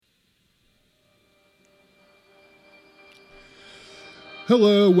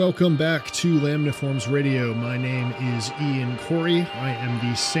Hello, welcome back to Lamniforms Radio. My name is Ian Corey. I am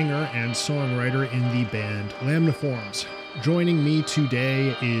the singer and songwriter in the band Lamniforms. Joining me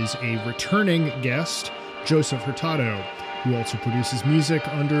today is a returning guest, Joseph Hurtado, who also produces music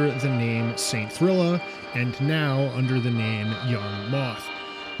under the name Saint Thrilla and now under the name Young Moth.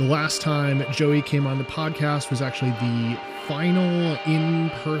 The last time Joey came on the podcast was actually the final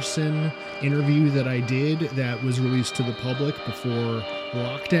in-person interview that I did that was released to the public before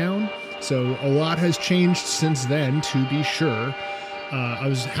lockdown. So a lot has changed since then, to be sure. I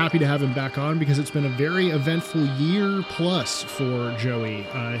was happy to have him back on because it's been a very eventful year plus for Joey.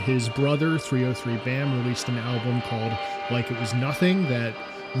 His brother, 303 Bam, released an album called Like It Was Nothing that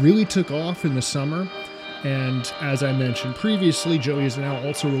really took off in the summer. And as I mentioned previously, Joey is now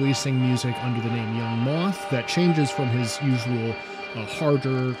also releasing music under the name Young Moth that changes from his usual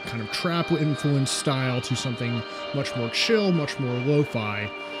harder kind of trap influence style to something much more chill, much more lo-fi.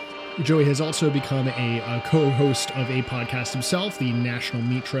 Joey has also become a co-host of a podcast himself, the National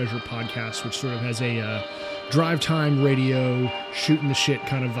Meat Treasure podcast, which sort of has a drive time radio, shooting the shit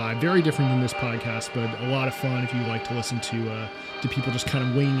kind of vibe. Very different than this podcast, but a lot of fun if you like to listen to people just kind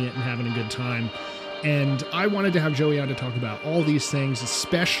of winging it and having a good time. And I wanted to have Joey on to talk about all these things,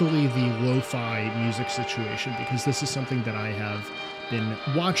 especially the lo-fi music situation, because this is something that I have been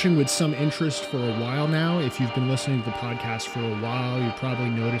watching with some interest for a while now. If you've been listening to the podcast for a while, you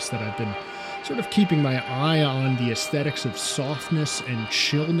probably noticed that I've been sort of keeping my eye on the aesthetics of softness and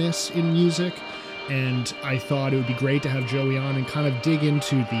chillness in music. And I thought it would be great to have Joey on and kind of dig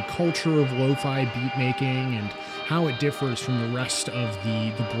into the culture of lo-fi beat making and how it differs from the rest of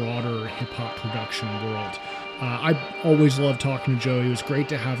the broader hip-hop production world. I always love talking to Joey. It was great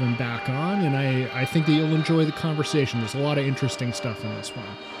to have him back on, and I think that you'll enjoy the conversation. There's a lot of interesting stuff in this one.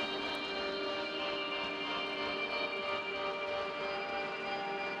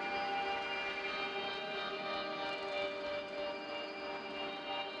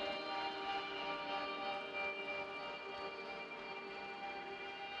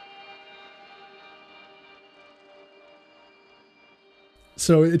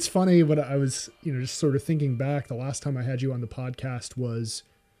 So it's funny, but I was, just sort of thinking back, the last time I had you on the podcast was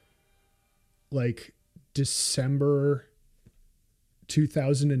like December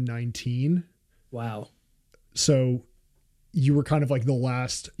 2019. Wow. So you were kind of like you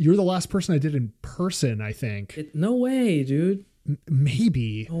were the last person I did in person, I think. No way, dude.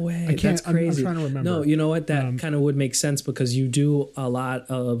 Maybe. No way. I can't, That's crazy. I'm trying to remember. No, you know what? That kind of would make sense because you do a lot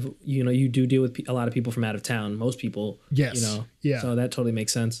of, you do deal with a lot of people from out of town. Most people. Yes. Yeah. So that totally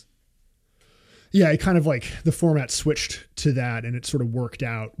makes sense. Yeah. It kind of like the format switched to that and it sort of worked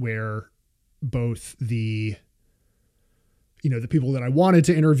out where both the people that I wanted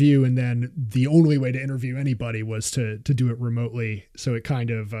to interview and then the only way to interview anybody was to do it remotely. So it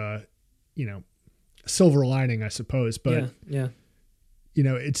kind of, silver lining, I suppose, but yeah.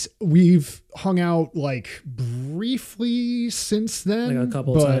 We've hung out like briefly since then, like a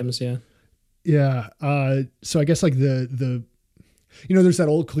couple times. Yeah. Yeah. So I guess like the there's that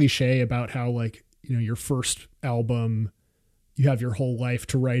old cliche about how like, your first album, you have your whole life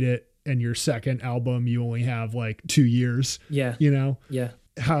to write it. And your second album, you only have like 2 years. Yeah. Yeah.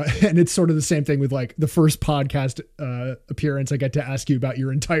 And it's sort of the same thing with like the first podcast appearance. I get to ask you about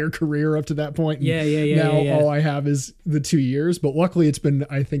your entire career up to that point. And yeah. All I have is the 2 years, but luckily it's been,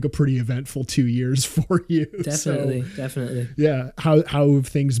 I think, a pretty eventful 2 years for you. Definitely. Yeah. How have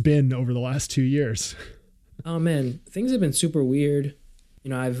things been over the last 2 years? Oh man, things have been super weird.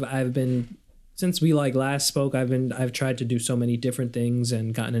 I've been, since we like last spoke, I've tried to do so many different things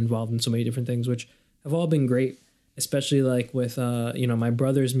and gotten involved in so many different things, which have all been great. Especially like with, my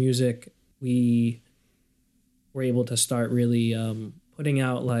brother's music, we were able to start really putting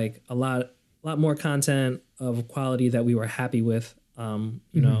out like a lot more content of quality that we were happy with,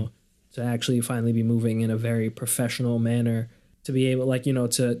 to actually finally be moving in a very professional manner, to be able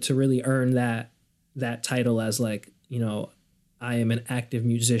to really earn that title as like, I am an active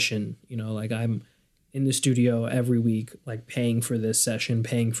musician, like I'm in the studio every week, like paying for this session,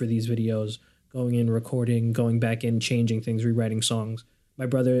 paying for these videos, going in, recording, going back in, changing things, rewriting songs. My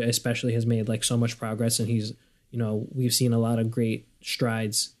brother especially has made like so much progress, and he's, we've seen a lot of great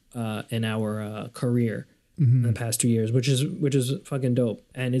strides in our career in the past 2 years, which is fucking dope.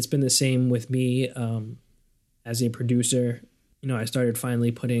 And it's been the same with me as a producer. I started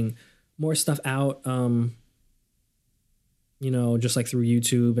finally putting more stuff out, just like through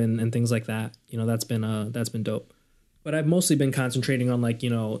YouTube and things like that. That's been dope. But I've mostly been concentrating on like,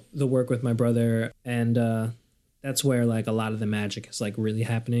 the work with my brother, and that's where like a lot of the magic is like really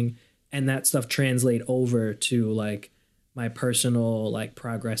happening. And that stuff translate over to like my personal like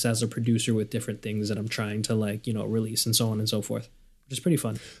progress as a producer with different things that I'm trying to like, release and so on and so forth, which is pretty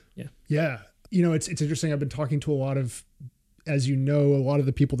fun. Yeah. Yeah. It's interesting. I've been talking to a lot of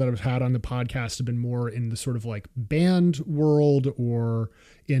the people that I've had on the podcast have been more in the sort of like band world or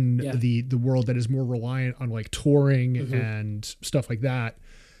in the world that is more reliant on like touring and stuff like that.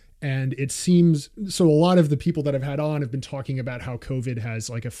 And it seems, so a lot of the people that I've had on have been talking about how COVID has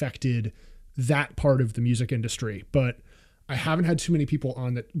like affected that part of the music industry, but I haven't had too many people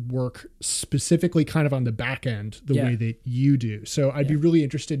on that work specifically kind of on the back end the way that you do. So I'd be really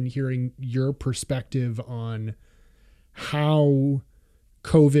interested in hearing your perspective on how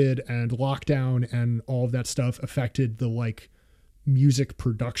COVID and lockdown and all of that stuff affected the like music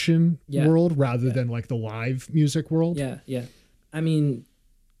production world rather than like the live music world. Yeah. Yeah. I mean,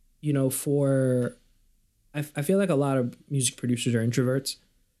 I feel like a lot of music producers are introverts.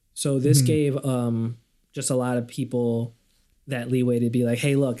 So this gave just a lot of people that leeway to be like,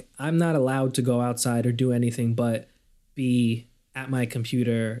 hey, look, I'm not allowed to go outside or do anything but be at my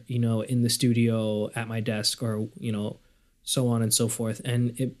computer, in the studio, at my desk, or, so on and so forth.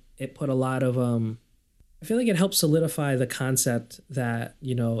 And it put a lot of, I feel like it helped solidify the concept that,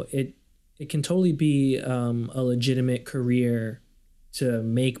 it can totally be a legitimate career to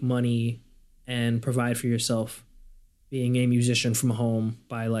make money and provide for yourself being a musician from home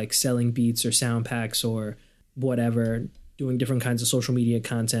by like selling beats or sound packs or whatever, doing different kinds of social media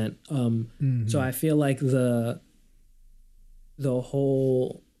content. So I feel like the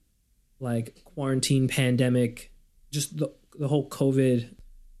whole like quarantine pandemic, just the whole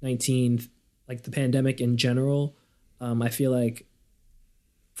COVID-19, like the pandemic in general, I feel like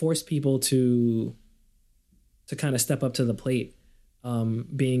forced people to kind of step up to the plate,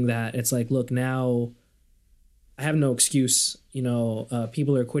 being that it's like, look, now I have no excuse,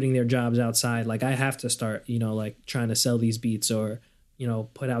 people are quitting their jobs outside. Like I have to start, like trying to sell these beats or,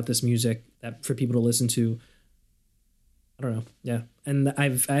 put out this music that for people to listen to. I don't know. Yeah. And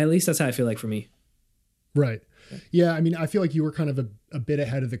at least that's how I feel like for me. Right. Yeah. I mean, I feel like you were kind of a bit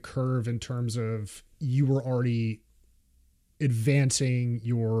ahead of the curve in terms of you were already advancing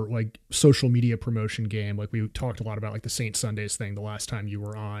your like social media promotion game. Like we talked a lot about like the Saint Sundays thing the last time you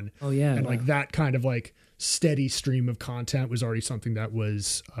were on. Oh yeah. And like that kind of like steady stream of content was already something that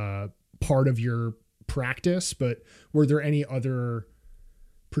was part of your practice. But were there any other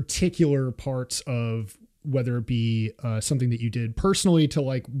particular parts of whether it be something that you did personally to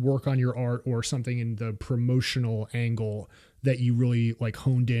like work on your art or something in the promotional angle that you really like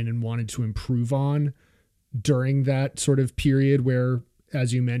honed in and wanted to improve on during that sort of period where,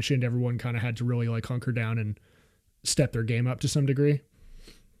 as you mentioned, everyone kind of had to really like hunker down and step their game up to some degree?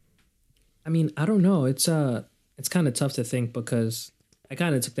 I mean, I don't know. It's kind of tough to think because I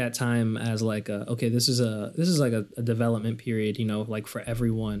kind of took that time as like, okay, this is like a development period, like for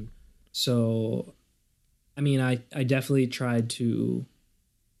everyone. So, I mean, I definitely tried to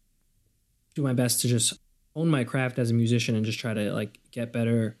do my best to just own my craft as a musician and just try to like get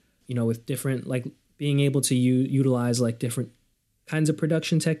better, with different, like being able to utilize like different kinds of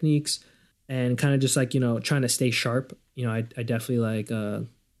production techniques and kind of just like, trying to stay sharp. I definitely like,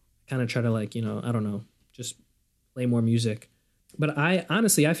 kind of try to like, I don't know, just play more music. But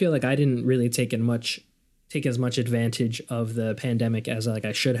I feel like I didn't really take as much advantage of the pandemic as like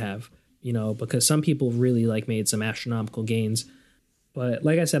I should have, because some people really like made some astronomical gains. But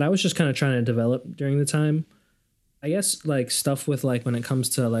like I said, I was just kind of trying to develop during the time. I guess like stuff with like when it comes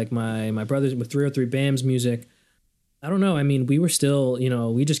to like my brothers with 303 BAM's music, I don't know. I mean, we were still,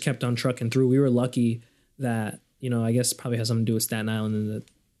 we just kept on trucking through. We were lucky that, I guess probably has something to do with Staten Island and the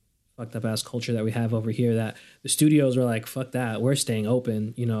fucked up ass culture that we have over here, that the studios were like, fuck that, we're staying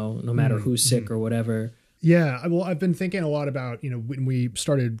open, no matter who's sick or whatever. Yeah. Well, I've been thinking a lot about, when we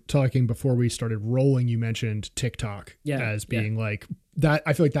started talking before we started rolling, you mentioned TikTok as being like that.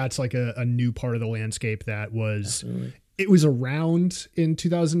 I feel like that's like a new part of the landscape that was, it was around in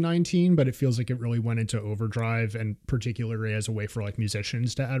 2019, but it feels like it really went into overdrive, and particularly as a way for like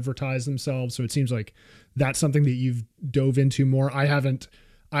musicians to advertise themselves. So it seems like that's something that you've dove into more. I haven't.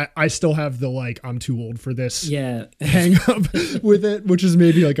 I still have the like I'm too old for this hang up with it, which is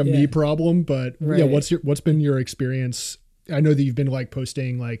maybe like a me problem. But what's been your experience? I know that you've been like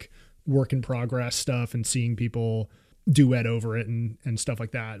posting like work in progress stuff and seeing people duet over it and stuff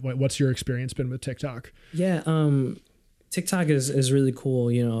like that. What's your experience been with TikTok? Yeah, TikTok is really cool.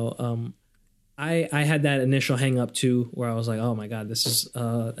 I had that initial hang up too, where I was like, oh my God, this is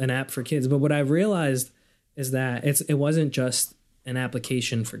an app for kids. But what I realized is that it wasn't just an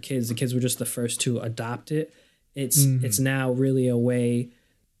application for kids. The kids were just the first to adopt it. It's now really a way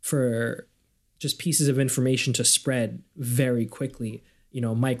for just pieces of information to spread very quickly. You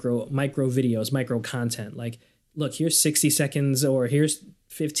know, micro videos, micro content. Like, look, here's 60 seconds or here's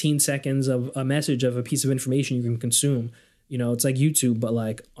 15 seconds of a message of a piece of information you can consume. You know, it's like YouTube, but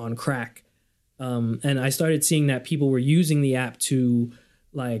like on crack. And I started seeing that people were using the app to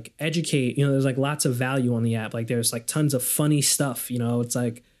like educate. You know, there's like lots of value on the app. Like there's like tons of funny stuff, you know, it's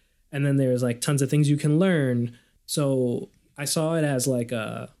like, and then there's like tons of things you can learn. So I saw it as like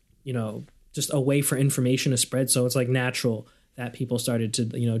a, you know, just a way for information to spread. So it's like natural that people started to,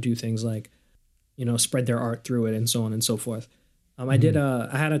 you know, do things like, you know, spread their art through it and so on and so forth. I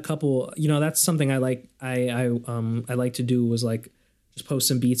had a couple, you know, that's something I like. I like to do was like just post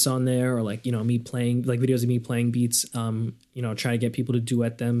some beats on there, or like, you know, me playing like videos of me playing beats, you know, try to get people to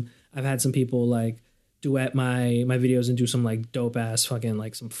duet them. I've had some people like duet my videos and do some like dope ass fucking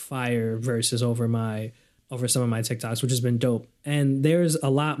like some fire verses over some of my TikToks, which has been dope. And there's a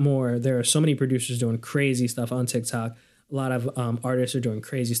lot more. There are so many producers doing crazy stuff on TikTok. A lot of artists are doing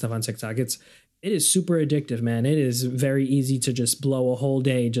crazy stuff on TikTok. It is super addictive, man. It is very easy to just blow a whole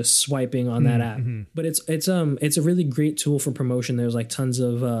day just swiping on that app. But it's a really great tool for promotion. There's like tons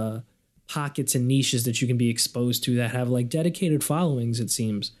of pockets and niches that you can be exposed to that have like dedicated followings, it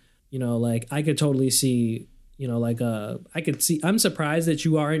seems. You know, like I could totally see, you know, like I'm surprised that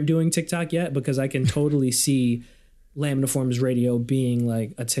you aren't doing TikTok yet, because I can totally see Lambda Forms Radio being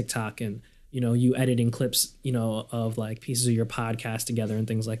like a TikTok, and, you know, you editing clips, you know, of like pieces of your podcast together and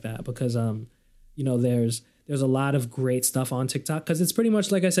things like that, because you know, there's a lot of great stuff on TikTok, because it's pretty much,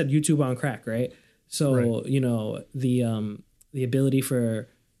 like I said, YouTube on crack, right? So, right. You know, the ability for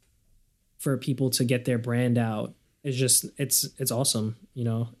people to get their brand out is just, it's awesome, you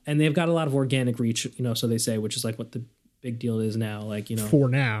know, and they've got a lot of organic reach, you know, so they say, which is like what the big deal is now, like, you know, for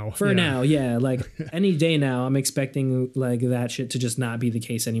now, yeah, like any day now, I'm expecting like that shit to just not be the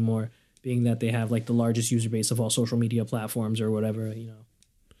case anymore, being that they have like the largest user base of all social media platforms or whatever, you know,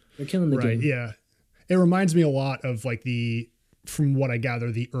 they're killing the game. Yeah. It reminds me a lot of like from what I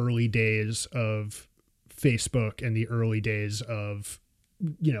gather, the early days of Facebook and the early days of,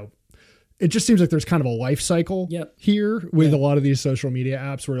 you know, it just seems like there's kind of a life cycle here with a lot of these social media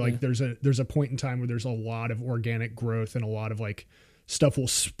apps where like there's a point in time where there's a lot of organic growth and a lot of like stuff will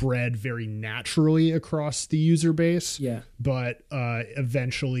spread very naturally across the user base. Yeah. But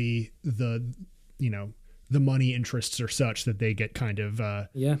eventually the money interests are such that they get kind of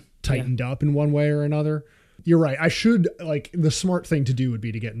tightened up in one way or another. You're right. I should, like, the smart thing to do would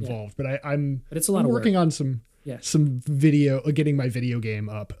be to get involved, but I'm it's a lot of working work. on some video, getting my video game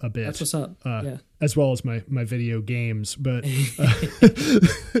up a bit. That's what's up. As well as my video games. But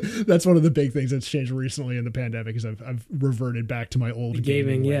that's one of the big things that's changed recently in the pandemic, is I've reverted back to my old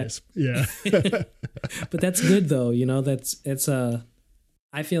gaming ways. Yeah. But that's good though. You know,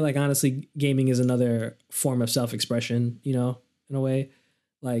 I feel like honestly, gaming is another form of self-expression, you know, in a way.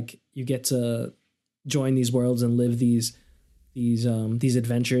 Like you get to join these worlds and live these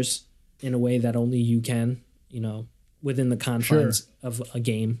adventures in a way that only you can, you know, within the confines of a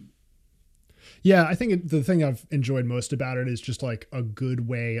game. Yeah, I think the thing I've enjoyed most about it is just like a good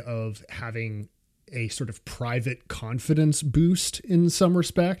way of having a sort of private confidence boost in some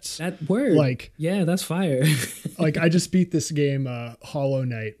respects. That word. Like, yeah, that's fire. Like I just beat this game, Hollow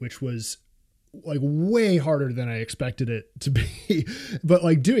Knight, which was like way harder than I expected it to be. But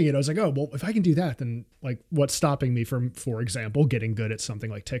like doing it, I was like, oh, well, if I can do that, then like what's stopping me from, for example, getting good at something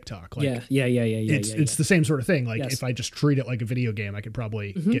like TikTok? Like, It's the same sort of thing. Like if I just treat it like a video game, I could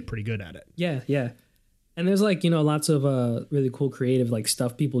probably get pretty good at it. Yeah. Yeah. And there's like, you know, lots of really cool creative like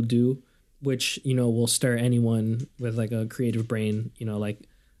stuff people do, which, you know, will stir anyone with like a creative brain, you know, like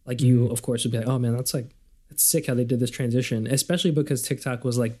you, of course, would be like, oh man, that's sick how they did this transition, especially because TikTok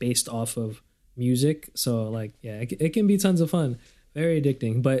was like based off of music. So like, yeah, it can be tons of fun, very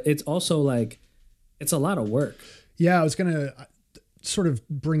addicting, but it's also like, it's a lot of work. Yeah. I was going to sort of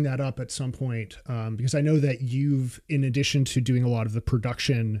bring that up at some point because I know that you've, in addition to doing a lot of the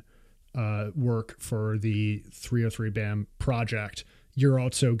production work for the 303 BAM project, you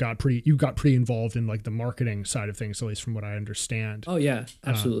got pretty involved in like the marketing side of things, at least from what I understand. Oh yeah,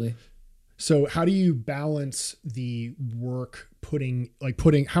 absolutely. So how do you balance the work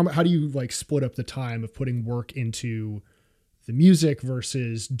how do you like split up the time of putting work into the music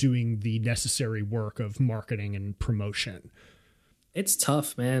versus doing the necessary work of marketing and promotion? It's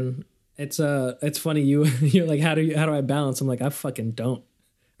tough, man. It's funny. You're like, how do I balance? I'm like, I fucking don't.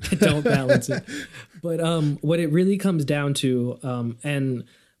 I don't balance it. But what it really comes down to, and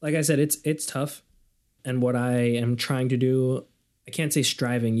like I said, it's tough. And what I am trying to do, I can't say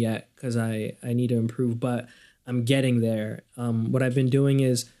striving yet because I need to improve, but I'm getting there. What I've been doing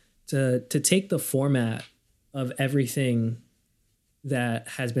is to take the format of everything that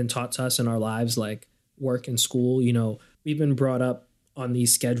has been taught to us in our lives, like work and school. You know, we've been brought up on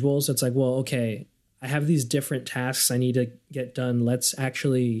these schedules. It's like, well, okay, I have these different tasks I need to get done. Let's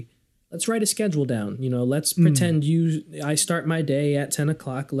write a schedule down. You know, let's pretend I start my day at 10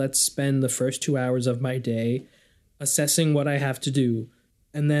 o'clock. Let's spend the first 2 hours of my day assessing what I have to do.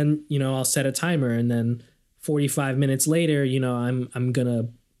 And then, you know, I'll set a timer, and then 45 minutes later, you know, I'm going to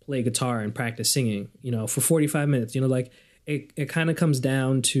play guitar and practice singing, you know, for 45 minutes, you know, like it kind of comes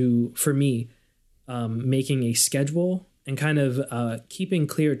down to, for me, making a schedule and kind of keeping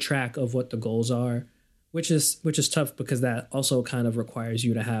clear track of what the goals are, which is tough because that also kind of requires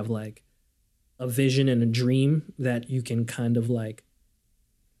you to have like a vision and a dream that you can kind of like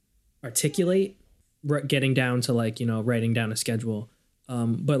articulate, getting down to like, you know, writing down a schedule.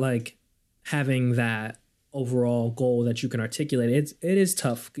 But like having that overall goal that you can articulate, it is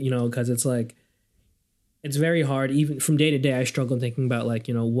tough, you know, because it's like, it's very hard. Even from day to day, I struggle thinking about like,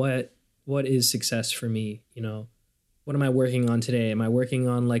 you know, what is success for me? You know, what am I working on today? Am I working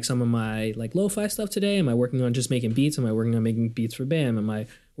on like some of my like lo-fi stuff today? Am I working on just making beats? Am I working on making beats for BAM? Am I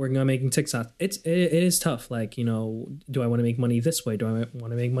working on making TikTok? It is tough. Like, you know, do I want to make money this way? Do I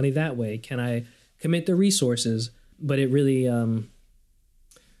want to make money that way? Can I commit the resources? But it really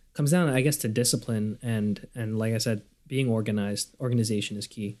comes down, I guess, to discipline and like I said, being organized. Organization is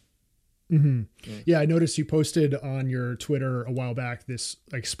key. Mm-hmm. Yeah, I noticed you posted on your Twitter a while back this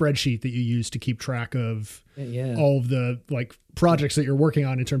like spreadsheet that you use to keep track of all of the like projects that you're working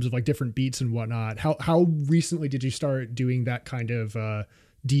on in terms of like different beats and whatnot. How recently did you start doing that kind of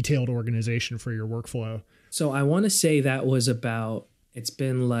detailed organization for your workflow? So I want to say that was it's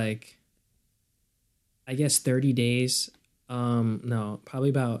been like, I guess 30 days. No, probably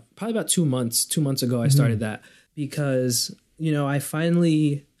about 2 months. 2 months ago, I started that because, you know, I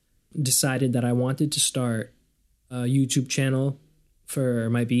finally decided that I wanted to start a YouTube channel for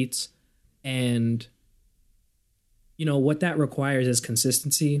my beats. And, you know, what that requires is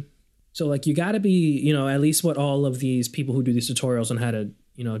consistency. So like, you got to be, you know, at least what all of these people who do these tutorials on how to,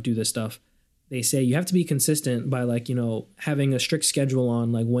 you know, do this stuff, they say you have to be consistent by like, you know, having a strict schedule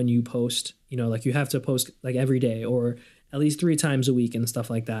on like when you post, you know, like you have to post like every day or at least 3 times a week and stuff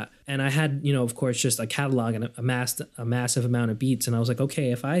like that. And I had, you know, of course, just a catalog and amassed a massive amount of beats. And I was like,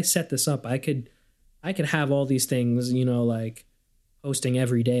 okay, if I set this up, I could have all these things, you know, like posting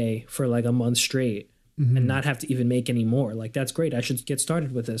every day for like a month straight and not have to even make any more. Like, that's great. I should get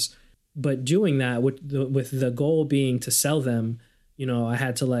started with this. But doing that with the goal being to sell them, you know, I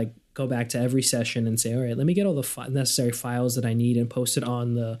had to like go back to every session and say, all right, let me get all the necessary files that I need and post it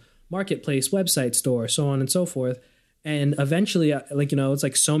on the marketplace website store, so on and so forth. And eventually, like, you know, it's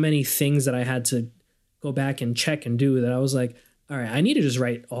like so many things that I had to go back and check and do that I was like, all right, I need to just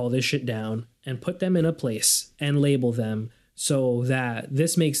write all this shit down and put them in a place and label them so that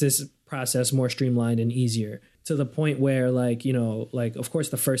this makes this process more streamlined and easier, to the point where like, you know, like, of course,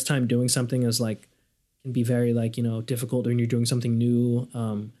 the first time doing something is like, can be very like, you know, difficult when you're doing something new.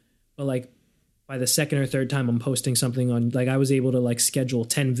 But like by the second or third time I'm posting something on, like, I was able to like schedule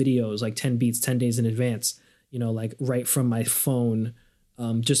 10 videos, like 10 beats, 10 days in advance, you know, like right from my phone,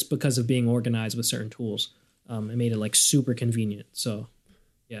 just because of being organized with certain tools. It made it like super convenient. So,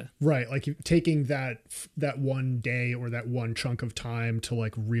 yeah. Right. Like taking that one day or that one chunk of time to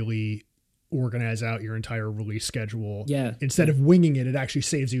like really organize out your entire release schedule. Yeah. Instead of winging it, it actually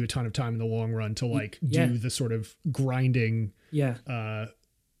saves you a ton of time in the long run to like do the sort of grinding,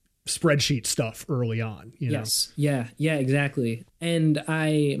 spreadsheet stuff early on, you know? Yes. Yeah, exactly. And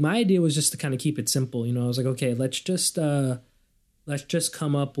my idea was just to kind of keep it simple. You know, I was like, okay, let's just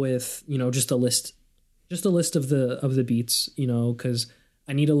come up with, you know, just a list of the beats, you know, cause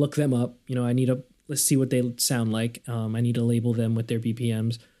I need to look them up. You know, let's see what they sound like. I need to label them with their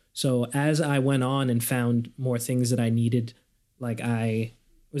BPMs. So as I went on and found more things that I needed, like I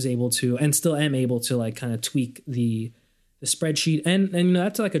was able to, and still am able to like kind of tweak the spreadsheet, and you know,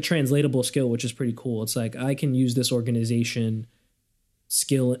 that's like a translatable skill, which is pretty cool. It's like I can use this organization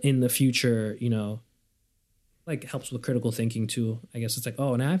skill in the future, you know, like helps with critical thinking too. I guess it's like,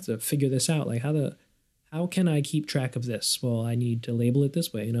 oh, and I have to figure this out. Like how can I keep track of this? Well, I need to label it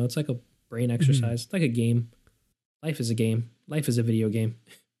this way. You know, it's like a brain exercise. It's like a game. Life is a game. Life is a video game.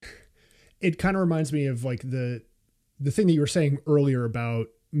 It kind of reminds me of like the thing that you were saying earlier about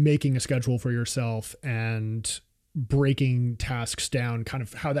making a schedule for yourself and breaking tasks down, kind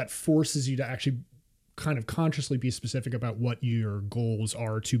of how that forces you to actually kind of consciously be specific about what your goals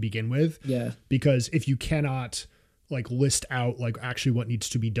are to begin with. Yeah. Because if you cannot like list out like actually what needs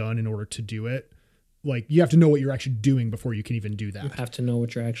to be done in order to do it, like you have to know what you're actually doing before you can even do that. You have to know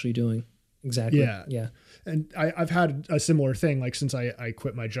what you're actually doing. Exactly. Yeah. Yeah. And I've had a similar thing. Like since I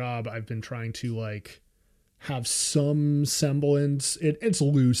quit my job, I've been trying to like have some semblance. It's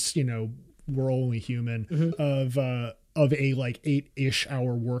loose, you know, we're only human, of a like 8-ish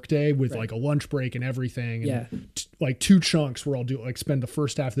hour workday with like a lunch break and everything. And like 2 chunks where I'll do like spend the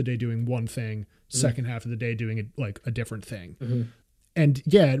first half of the day doing one thing, second half of the day doing like a different thing. And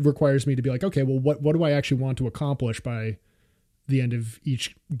yeah, it requires me to be like, okay, well, what do I actually want to accomplish by the end of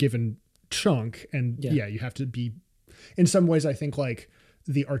each given chunk? And yeah, you have to be, in some ways, I think like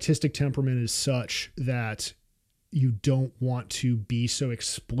the artistic temperament is such that you don't want to be so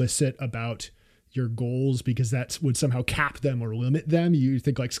explicit about your goals because that would somehow cap them or limit them. You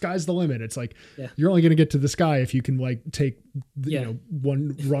think like sky's the limit. It's like, you're only going to get to the sky if you can like take, you know,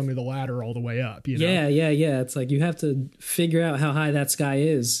 one rung of the ladder all the way up, you know? Yeah. It's like, you have to figure out how high that sky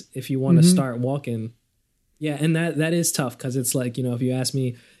is if you want to start walking. Yeah. And that is tough. Cause it's like, you know, if you ask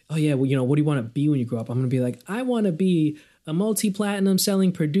me, oh yeah, well, you know, what do you want to be when you grow up? I'm going to be like, I want to be a multi-platinum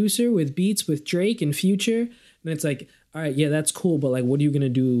selling producer with beats with Drake and Future. And it's like, all right, yeah, that's cool. But like, what are you going to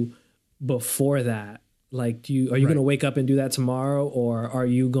do before that? Like, are you going to wake up and do that tomorrow? Or are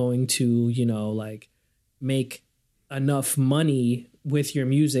you going to, you know, like make enough money with your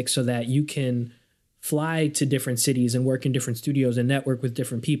music so that you can fly to different cities and work in different studios and network with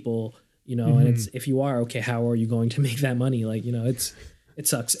different people, you know? And it's, if you are, okay, how are you going to make that money? Like, you know, it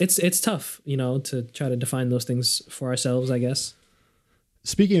sucks. It's tough, you know, to try to define those things for ourselves, I guess.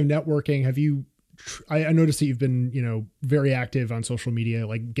 Speaking of networking, have you, I noticed that you've been, you know, very active on social media,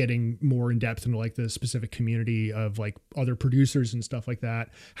 like getting more in depth into like the specific community of like other producers and stuff like that.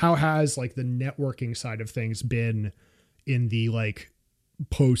 How has like the networking side of things been in the like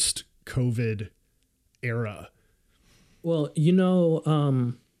post COVID era? Well, you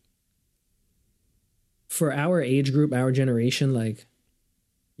know, for our age group, our generation, like,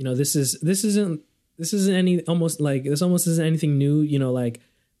 you know, this isn't any, almost like this almost isn't anything new, you know, like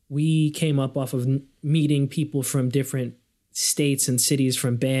we came up off of meeting people from different states and cities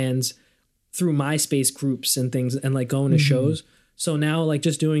from bands through MySpace groups and things and like going to shows. So now like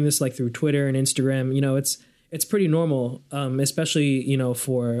just doing this like through Twitter and Instagram, you know, it's pretty normal. Especially, you know,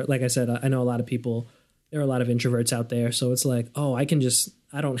 for, like I said, I know a lot of people, there are a lot of introverts out there. So it's like, oh, I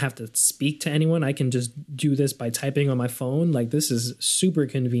don't have to speak to anyone. I can just do this by typing on my phone. Like this is super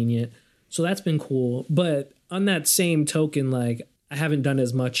convenient. So that's been cool. But on that same token, like I haven't done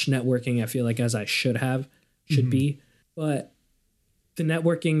as much networking, I feel like, as I should be. But the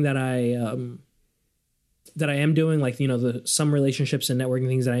networking that I am doing, like, you know, some relationships and networking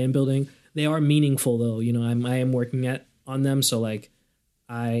things that I am building, they are meaningful though. You know, I am working on them. So like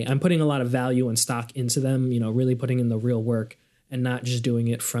I'm putting a lot of value and stock into them, you know, really putting in the real work and not just doing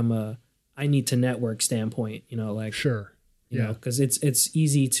it from a, I need to network standpoint, you know, like, sure. You know, cause it's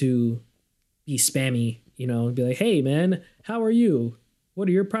easy to be spammy, you know, and be like, hey man, how are you? What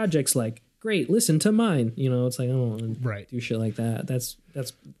are your projects like? Great. Listen to mine. You know, it's like, I don't want to do shit like that. That's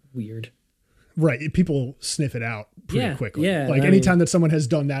weird. Right. People sniff it out pretty quickly. Yeah. Like anytime that someone has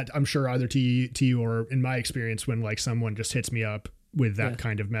done that, I'm sure either to you or in my experience, when like someone just hits me up with that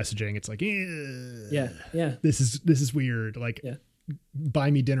kind of messaging, it's like, yeah. This is weird. Like,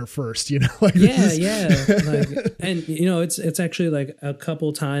 buy me dinner first, you know? Like, Like, and you know, it's actually like a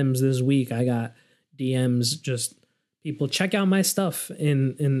couple times this week I got DMs, just people check out my stuff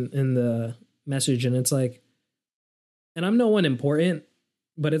in the message, and it's like, and I'm no one important,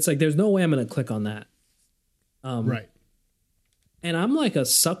 but it's like there's no way I'm gonna click on that. Right. And I'm like a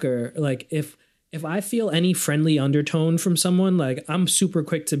sucker. Like if I feel any friendly undertone from someone, like I'm super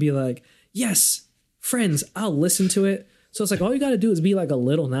quick to be like, yes, friends, I'll listen to it. So it's like, all you got to do is be like a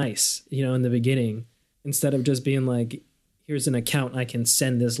little nice, you know, in the beginning, instead of just being like, here's an account I can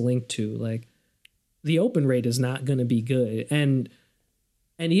send this link to. Like the open rate is not going to be good. And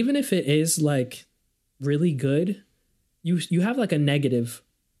even if it is like really good, you have like a negative,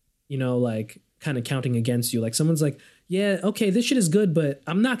 you know, like kind of counting against you. Like someone's like, yeah, okay, this shit is good, but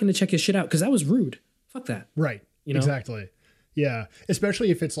I'm not going to check his shit out because that was rude. Fuck that. Right. You know? Exactly. Yeah.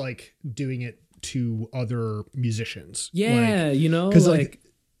 Especially if it's like doing it to other musicians. Yeah. Like, you know, because like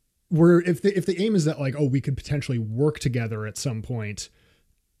if the aim is that like, oh, we could potentially work together at some point,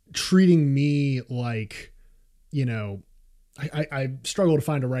 treating me like, you know, I struggle to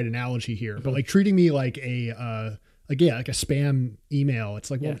find a right analogy here, but like treating me like a spam email. It's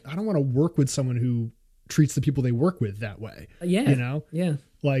like, well, I don't want to work with someone who treats the people they work with that way. You know? Yeah.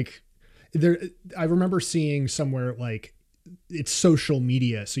 Like I remember seeing somewhere like it's social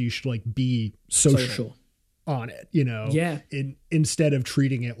media, so you should like be social on it, you know? Yeah. Instead of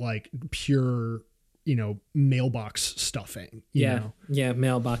treating it like pure mailbox stuffing. You know? Yeah,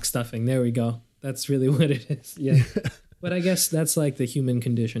 mailbox stuffing. There we go. That's really what it is. Yeah. But I guess that's like the human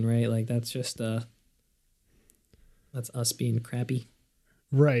condition, right? Like that's just that's us being crappy.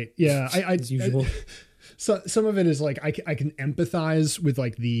 Right. Yeah. As usual. So some of it is like I can empathize with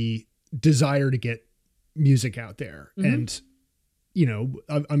like the desire to get music out there. And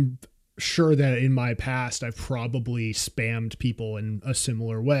I'm sure that in my past I've probably spammed people in a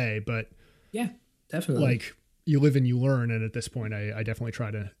similar way, but yeah, definitely. Like you live and you learn, and at this point I definitely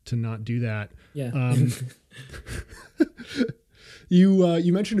try to not do that. Yeah.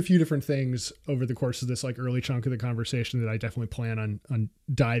 You mentioned a few different things over the course of this like early chunk of the conversation that I definitely plan on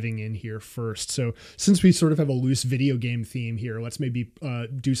diving in here first. So since we sort of have a loose video game theme here, let's maybe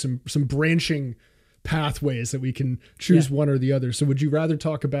do some branching pathways that we can choose one or the other. So would you rather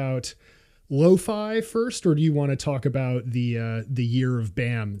talk about lo-fi first, or do you want to talk about the year of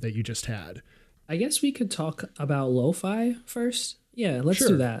BAM that you just had? I guess we could talk about lo-fi first. Yeah, let's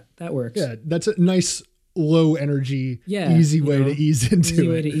do that. That works. Yeah, that's a nice low energy, easy way to ease into easy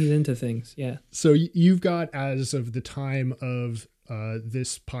way to ease into things. Yeah. So you've got, as of the time of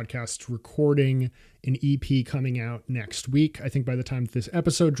this podcast recording, an EP coming out next week. I think by the time this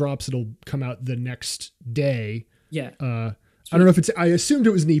episode drops, it'll come out the next day. Yeah. I don't know if I assumed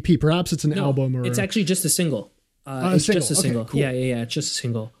it was an EP. Perhaps it's an album, or it's actually just a single. It's just a single. Cool. Yeah. It's just a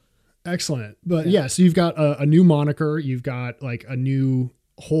single. Excellent. But so you've got a new moniker. You've got like a new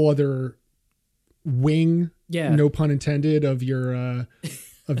whole other wing, no pun intended, of your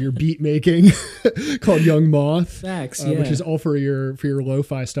beat making called Young Moth. Facts, which is all for your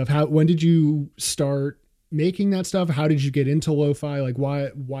lo-fi stuff. When did you start making that stuff? How did you get into lo-fi? Like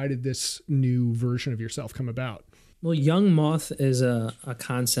why did this new version of yourself come about? Well, Young Moth is a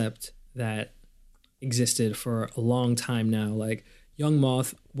concept that existed for a long time now. Like Young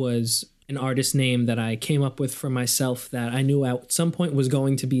Moth was an artist name that I came up with for myself that I knew at some point was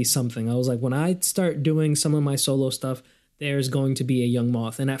going to be something. I was like, when I start doing some of my solo stuff, there's going to be a Young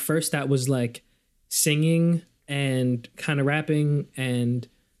Moth. And at first that was like singing and kind of rapping. And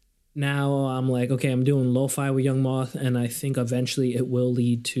now I'm like, okay, I'm doing lo-fi with Young Moth. And I think eventually it will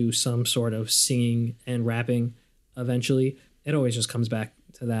lead to some sort of singing and rapping eventually. It always just comes back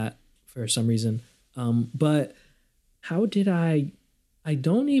to that for some reason. But how did I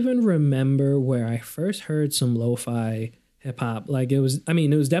don't even remember where I first heard some lo-fi hip hop. Like it was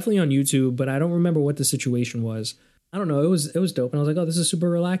definitely on YouTube, but I don't remember what the situation was. I don't know. It was dope. And I was like, oh, this is super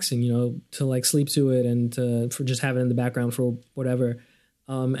relaxing, to like sleep to it and for just have it in the background for whatever.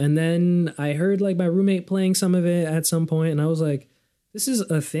 And then I heard like my roommate playing some of it at some point, and I was like, this is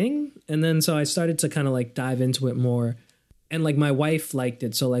a thing. And then so I started to kind of like dive into it more. And like my wife liked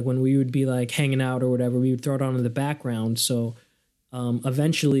it. So like when we would be like hanging out or whatever, we would throw it on in the background. So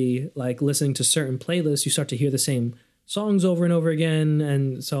eventually, like listening to certain playlists, you start to hear the same songs over and over again.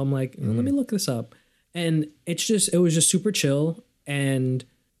 And so I'm like, let me look this up. And it was just super chill. And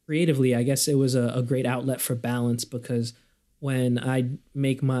creatively, I guess it was a great outlet for balance, because when I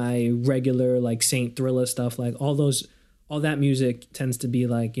make my regular like Saint Thrilla stuff, like all that music tends to be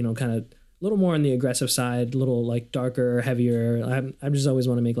like, kind of a little more on the aggressive side, a little like darker, heavier. I just always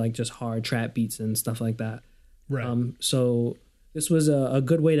want to make like just hard trap beats and stuff like that. Right. So this was a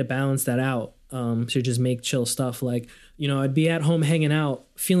good way to balance that out, to just make chill stuff. Like, I'd be at home hanging out,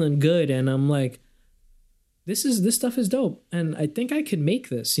 feeling good, and I'm like, this stuff is dope, and I think I could make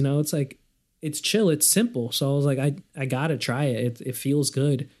this. It's like, it's chill, it's simple. So I was like, I gotta try it. It feels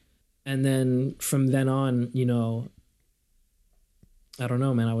good. And then from then on, I don't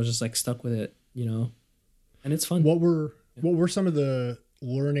know, man. I was just like stuck with it, and it's fun. What were some of the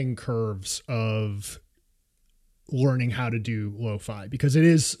learning curves of learning how to do lo-fi? Because it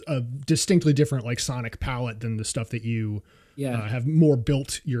is a distinctly different like sonic palette than the stuff that you have more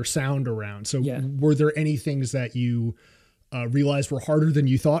built your sound around. So were there any things that you realized were harder than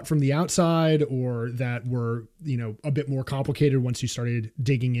you thought from the outside, or that were, a bit more complicated once you started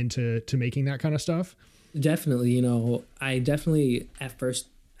digging into making that kind of stuff? Definitely. I definitely at first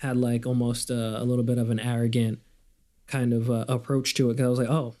had like almost a little bit of an arrogant kind of approach to it. 'Cause I was like,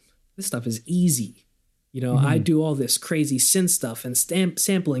 oh, this stuff is easy. I do all this crazy synth stuff and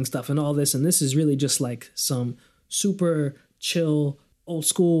sampling stuff and all this. And this is really just like some super chill, old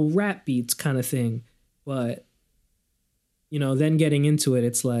school rap beats kind of thing. But, then getting into it,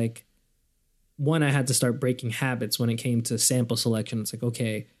 it's like, one, I had to start breaking habits when it came to sample selection. It's like,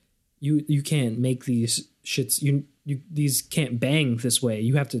 okay, you can't make these shits. These can't bang this way.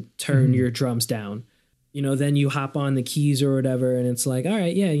 You have to turn your drums down. Then you hop on the keys or whatever, and it's like, all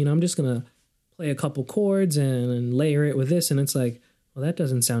right, yeah, I'm just going to play a couple chords and layer it with this. And it's like, well, that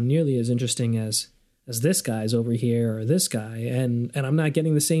doesn't sound nearly as interesting as this guy's over here or this guy, and I'm not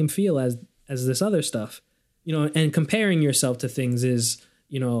getting the same feel as this other stuff, you know. And comparing yourself to things is,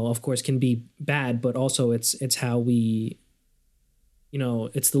 you know, of course can be bad, but also it's how we, you know,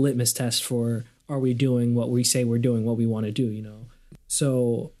 it's the litmus test for, are we doing what we say we're doing, what we want to do, you know.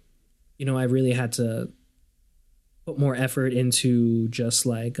 So, you know, I really had to put more effort into just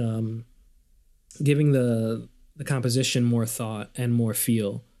like giving the composition more thought and more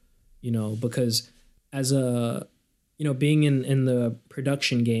feel, you know, because as a, you know, being in the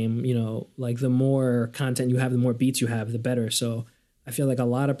production game, you know, like the more content you have, the more beats you have, the better. So I feel like a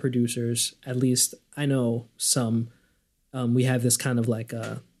lot of producers, at least I know some, we have this kind of like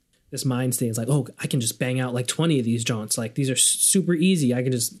this mind state. It's like, oh, I can just bang out like 20 of these jaunts. Like these are super easy. I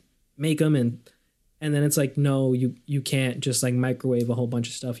can just make them. And then it's like, no, you can't just like microwave a whole bunch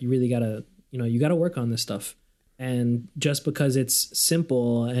of stuff. You really gotta, you know, you gotta work on this stuff. And just because it's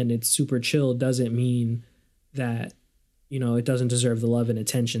simple and it's super chill doesn't mean that, you know, it doesn't deserve the love and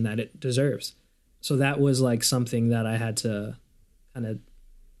attention that it deserves. So that was like something that I had to kind of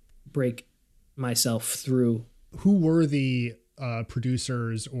break myself through. Who were the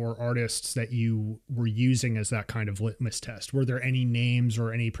producers or artists that you were using as that kind of litmus test? Were there any names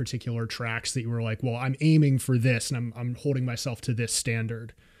or any particular tracks that you were like, well, I'm aiming for this and I'm holding myself to this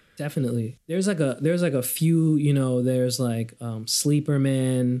standard? Definitely. There's like a few, you know, there's like Sleeper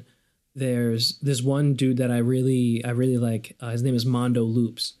Man. There's this one dude that I really like. His name is Mondo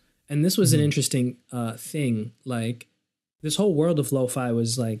Loops. And this was an interesting thing. Like this whole world of lo-fi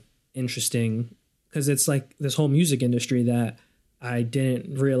was like interesting because it's like this whole music industry that I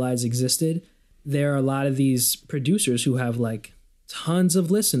didn't realize existed. There are a lot of these producers who have like tons of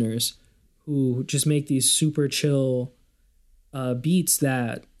listeners who just make these super chill beats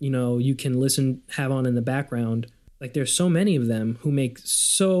that, you know, you can have on in the background. Like there's so many of them who make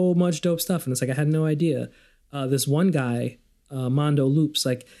so much dope stuff. And it's like, I had no idea. This one guy, Mondo Loops,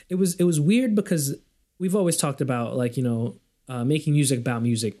 like it was weird because we've always talked about like, you know, making music about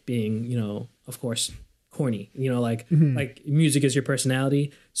music being, you know, of course, corny, you know, like, like music is your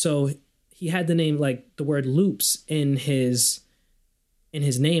personality. So he had the name, like the word loops in his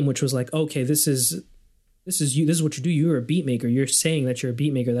name, which was like, okay, this is you, this is what you do. You're a beat maker. You're saying that you're a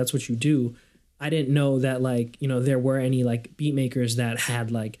beat maker. That's what you do. I didn't know that like, you know, there were any like beat makers that had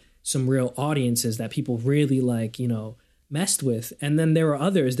like some real audiences that people really like, you know, messed with. And then there were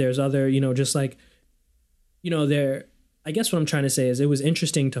others, there's other, you know, just like, you know, I guess what I'm trying to say is it was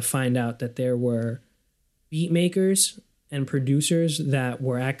interesting to find out that there were beat makers and producers that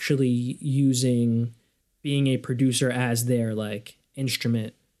were actually using being a producer as their like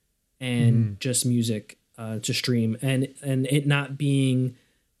instrument and just music to stream and it not being,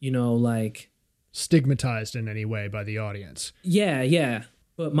 you know, like stigmatized in any way by the audience. Yeah.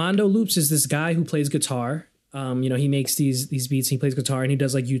 But Mondo Loops is this guy who plays guitar. You know, he makes these beats, he plays guitar and he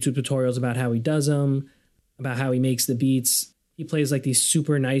does like YouTube tutorials about how he does them, about how he makes the beats. He plays like these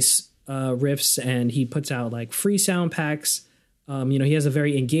super nice riffs and he puts out like free sound packs. You know, he has a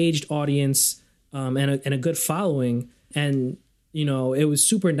very engaged audience and a good following. And, you know, it was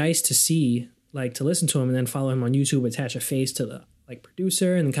super nice to see, like to listen to him and then follow him on YouTube, attach a face to the like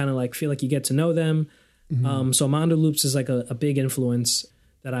producer and kind of like feel like you get to know them. So Mondo Loops is like a big influence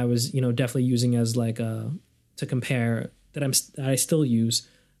that I was, you know, definitely using as like to compare that I still use.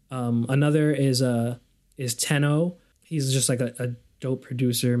 Another is Tenno. He's just like a dope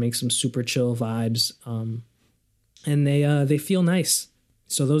producer, makes some super chill vibes. And they feel nice.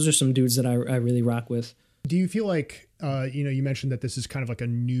 So those are some dudes that I really rock with. Do you feel like, you know, you mentioned that this is kind of like a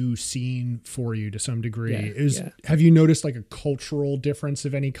new scene for you to some degree. Have you noticed like a cultural difference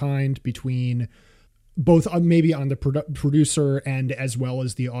of any kind between both maybe on the producer and as well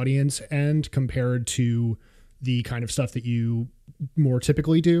as the audience end compared to the kind of stuff that you more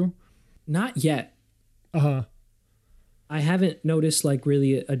typically do? Not yet. I haven't noticed like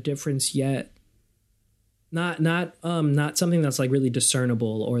really a difference yet. Not something that's like really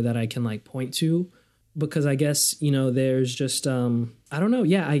discernible or that I can like point to, because I guess, you know, there's just I don't know.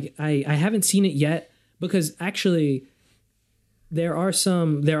 Yeah, I haven't seen it yet, because actually there are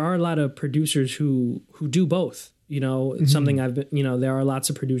a lot of producers who do both, you know. Something I've been, you know, there are lots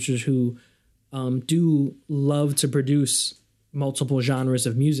of producers who do love to produce multiple genres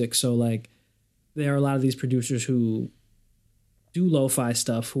of music. So like there are a lot of these producers who do lo-fi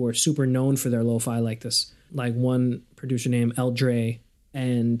stuff who are super known for their lo-fi, like this, like one producer named El Dre.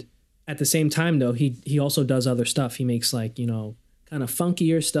 And at the same time though, he also does other stuff. He makes like, you know, kind of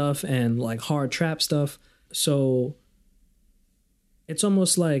funkier stuff and like hard trap stuff. So it's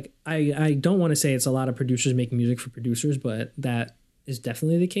almost like, I don't want to say it's a lot of producers making music for producers, but that is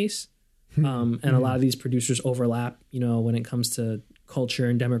definitely the case. And a lot of these producers overlap, when it comes to culture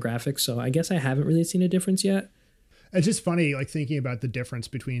and demographics. So I guess I haven't really seen a difference yet. It's just funny, like thinking about the difference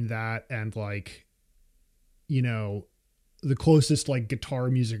between that and like, the closest like guitar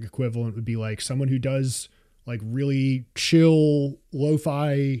music equivalent would be like someone who does like really chill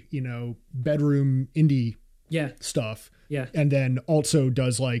lo-fi, bedroom indie stuff. Yeah. And then also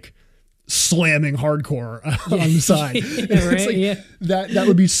does like slamming hardcore on the side. That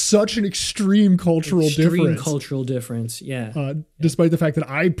would be such an extreme cultural difference. Yeah. Despite the fact that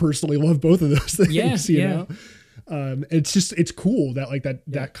I personally love both of those things, you know? It's cool that like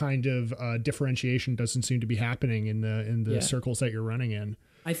that kind of differentiation doesn't seem to be happening in the circles that you're running in.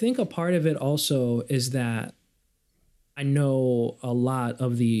 I think a part of it also is that I know a lot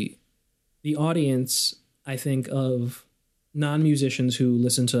of the audience, I think, of non-musicians who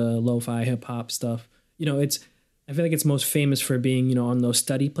listen to lo-fi hip hop stuff. I feel like it's most famous for being, on those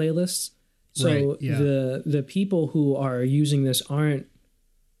study playlists. So the people who are using this aren't,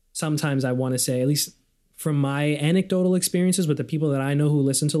 sometimes I want to say, at least from my anecdotal experiences with the people that I know who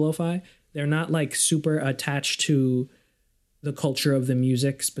listen to lo-fi, they're not like super attached to the culture of the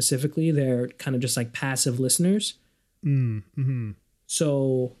music specifically. They're kind of just like passive listeners. Mm-hmm.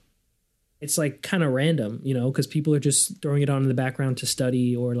 So it's like kind of random, because people are just throwing it on in the background to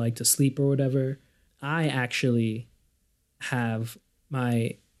study or like to sleep or whatever. I actually have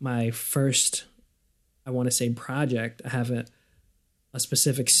my first, I want to say, project. I have a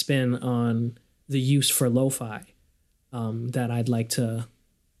specific spin on the use for lo-fi that I'd like to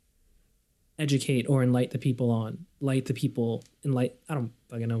educate or enlighten the people on. I don't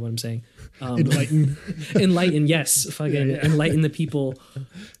fucking know what I'm saying. Enlighten, yes, enlighten the people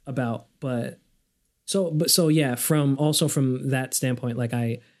about. But so yeah, from that standpoint,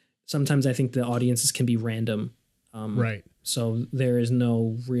 like sometimes I think the audiences can be random. Right. So there is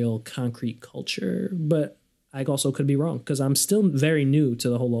no real concrete culture, but I also could be wrong because I'm still very new to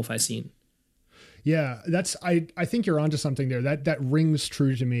the whole lo-fi scene. Yeah, I think you're onto something there. That rings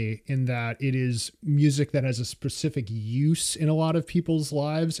true to me in that it is music that has a specific use in a lot of people's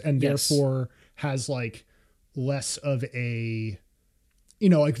lives and therefore has like less of a,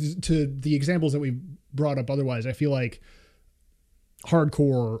 like to the examples that we brought up otherwise, I feel like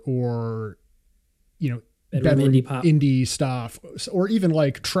hardcore or, bedroom indie stuff or even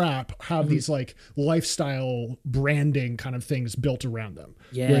like trap have these like lifestyle branding kind of things built around them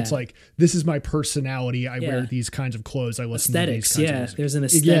where it's like, this is my personality. I wear these kinds of clothes. I listen to these kinds of music. There's an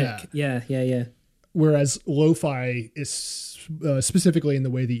aesthetic. Yeah. Whereas lo-fi is specifically in the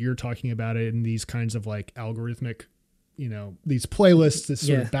way that you're talking about it in these kinds of like algorithmic, these playlists, this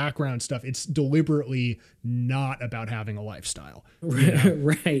sort of background stuff. It's deliberately not about having a lifestyle.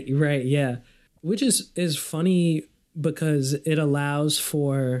 Right. Yeah. Which is funny because it allows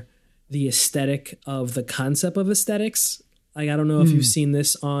for the aesthetic of the concept of aesthetics. Like, I don't know if you've seen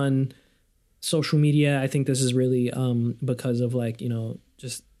this on social media. I think this is really because of like,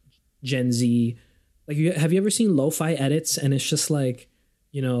 just Gen Z. Like, have you ever seen lo-fi edits? And it's just like,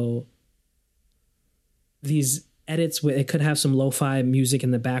 these edits where it could have some lo-fi music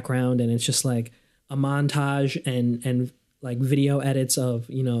in the background and it's just like a montage and like video edits of,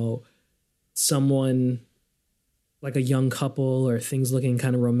 someone like a young couple or things looking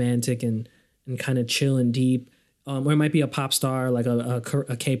kind of romantic and kind of chill and deep. Or it might be a pop star, like a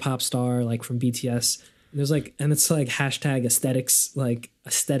K-pop star, like from BTS. And there's like, and it's like hashtag aesthetics, like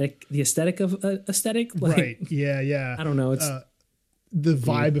the aesthetic of aesthetic. Like, right. Yeah. I don't know. It's the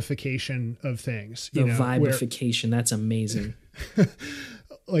vibification of things. Vibification. That's amazing.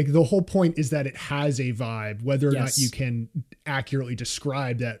 Like the whole point is that it has a vibe, whether or not you can accurately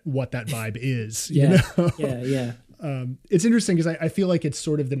describe what that vibe is. Yeah. It's interesting because I feel like it's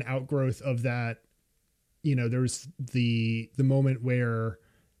sort of an outgrowth of that. There's the moment where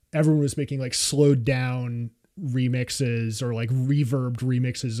everyone was making like slowed down remixes or like reverbed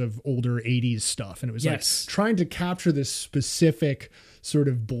remixes of older 80s stuff. And it was like trying to capture this specific sort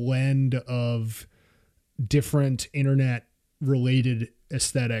of blend of different internet related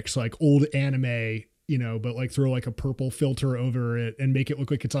aesthetics, like old anime, but like throw like a purple filter over it and make it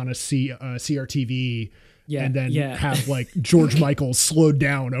look like it's on a CRTV. Yeah, and then have like George Michael slowed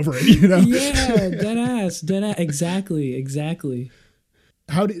down over it, Yeah, dead ass. Exactly.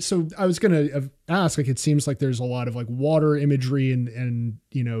 So I was going to ask, like, it seems like there's a lot of like water imagery and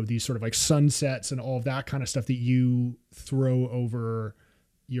these sort of like sunsets and all of that kind of stuff that you throw over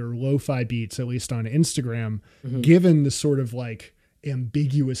your lo-fi beats, at least on Instagram. Given the sort of like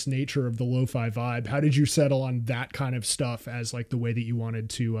ambiguous nature of the lo-fi vibe, how did you settle on that kind of stuff as like the way that you wanted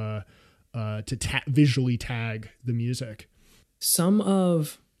to visually tag the music? Some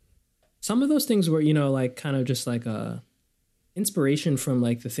of some of those things were, like kind of just like a inspiration from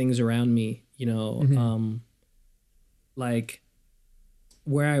like the things around me, like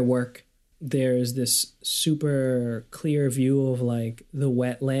where I work, there's this super clear view of like the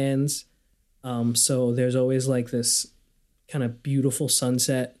wetlands. So there's always like this kind of beautiful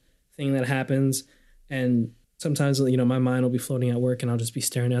sunset thing that happens. And sometimes, my mind will be floating at work and I'll just be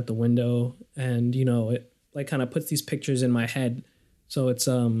staring out the window and, it like kind of puts these pictures in my head. So it's,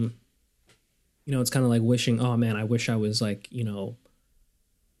 it's kind of like wishing, oh man, I wish I was like,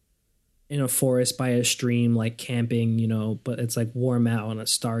 in a forest by a stream, like camping, but it's like warm out on a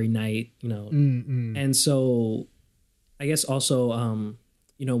starry night, And so I guess also,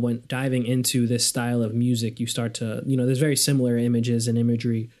 when diving into this style of music, you start to, there's very similar images and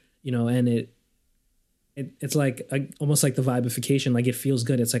imagery, and it's like almost like the vibification, like it feels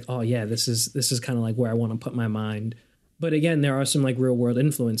good. It's like, oh yeah, this is kind of like where I want to put my mind. But again, there are some like real world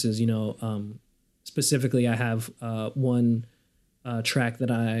influences, specifically I have one track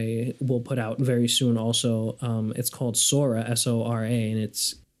that I will put out very soon also. It's called Sora, Sora, and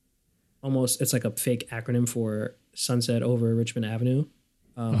it's like a fake acronym for Sunset Over Richmond Avenue,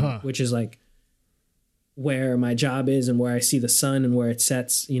 which is like where my job is and where I see the sun and where it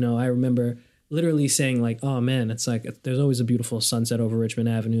sets. I remember literally saying like, oh man, it's like there's always a beautiful sunset over Richmond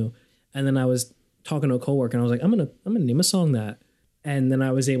Avenue. And then I was talking to a coworker and I was like, I'm gonna name a song that. And then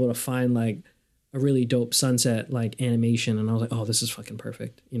I was able to find like a really dope sunset like animation, and I was like, oh, this is fucking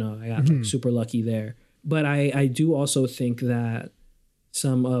perfect. I got like, super lucky there. But I do also think that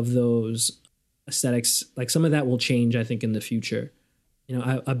some of those aesthetics, like some of that will change, I think, in the future.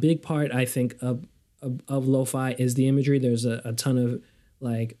 A big part, I think, of lo-fi is the imagery. There's a ton of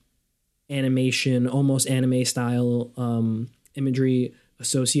like animation, almost anime style imagery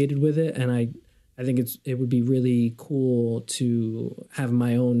associated with it, and I think it would be really cool to have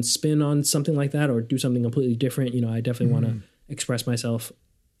my own spin on something like that or do something completely different. I definitely want to express myself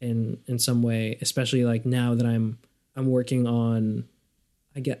in some way, especially like now that I'm working on,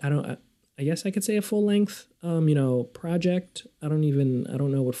 I guess I could say a full length, project. I don't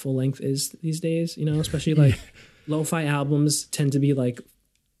know what full length is these days, especially like lo-fi albums tend to be like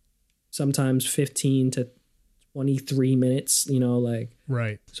sometimes 15 to 23 minutes, like,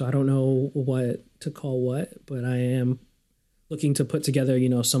 right. So I don't know what to call what, but I am looking to put together,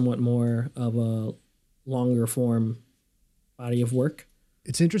 somewhat more of a longer form body of work.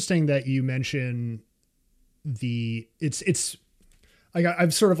 It's interesting that you mention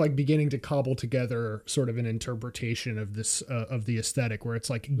I'm sort of like beginning to cobble together sort of an interpretation of this, of the aesthetic where it's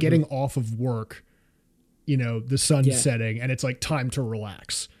like getting off of work, the sun setting and it's like time to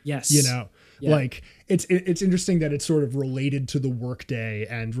relax. Yes. Yeah. Like it's interesting that it's sort of related to the workday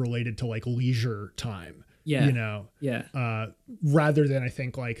and related to like leisure time. Yeah. Rather than I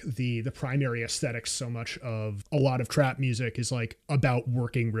think like the primary aesthetics so much of a lot of trap music is like about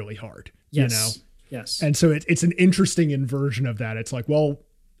working really hard. Yes. Yes. And so it's an interesting inversion of that. It's like, well,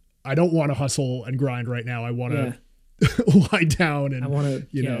 I don't want to hustle and grind right now. I want to lie down and I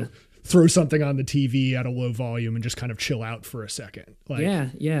want to, throw something on the TV at a low volume and just kind of chill out for a second. Like,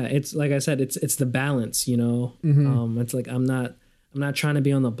 yeah. It's like I said, it's the balance, it's like, I'm not trying to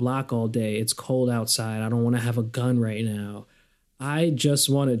be on the block all day. It's cold outside. I don't want to have a gun right now. I just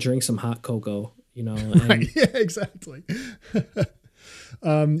want to drink some hot cocoa, and right. Yeah, exactly.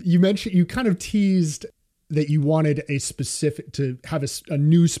 You mentioned, you kind of teased that you wanted to have a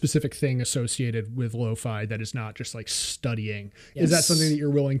new specific thing associated with lo-fi that is not just like studying. Yes. Is that something that you're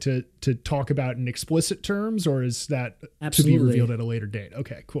willing to talk about in explicit terms, or is that Absolutely. To be revealed at a later date?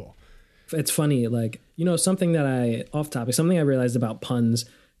 Okay, cool. It's funny, like, something that something I realized about puns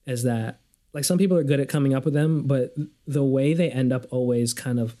is that like some people are good at coming up with them, but the way they end up always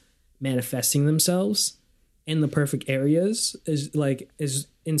kind of manifesting themselves in the perfect areas is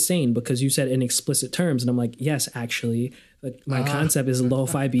insane, because you said in explicit terms, and I'm like, yes, actually, like my concept is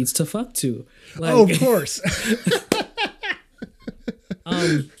lo-fi beats to fuck to. Like, oh, of course.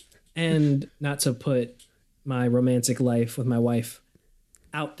 And not to put my romantic life with my wife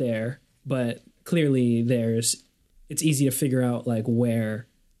out there, but clearly it's easy to figure out like where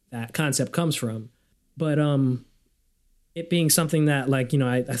that concept comes from. But it being something that like,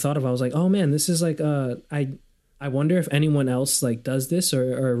 I thought of, I was like, oh man, this is like, I wonder if anyone else like does this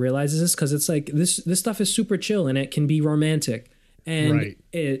or realizes this, because it's like this stuff is super chill and it can be romantic, and right.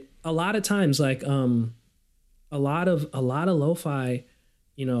 It a lot of times like a lot of lo-fi,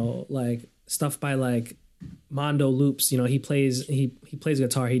 like stuff by like Mondo Loops, he plays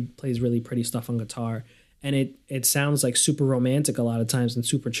guitar, he plays really pretty stuff on guitar, and it sounds like super romantic a lot of times and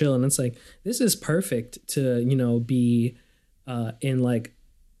super chill, and it's like this is perfect to be in like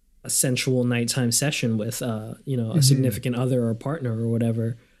a sensual nighttime session with a significant other or partner or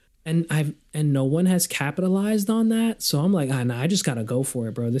whatever. And no one has capitalized on that. So I'm like, nah, I just gotta go for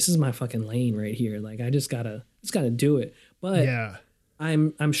it, bro. This is my fucking lane right here. Like I just gotta do it. But yeah,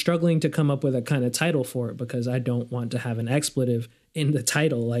 I'm struggling to come up with a kind of title for it because I don't want to have an expletive in the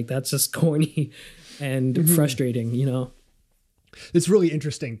title. Like that's just corny and frustrating, you know? It's really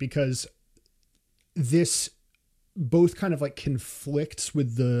interesting because this both kind of like conflicts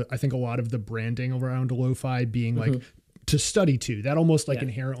with I think a lot of the branding around lo-fi being like to study to. That almost like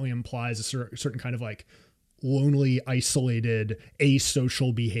inherently implies a certain kind of like lonely, isolated,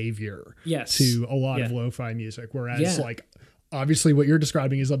 asocial behavior to a lot of lo-fi music. Whereas like obviously what you're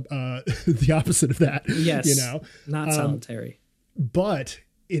describing is the opposite of that. Yes. You know, not solitary. But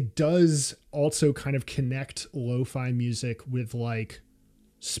it does also kind of connect lo-fi music with like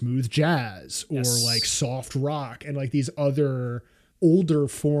smooth jazz or like soft rock and like these other older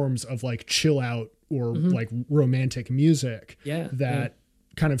forms of like chill out or like romantic music that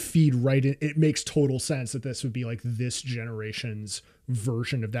kind of feed right in. It makes total sense that this would be like this generation's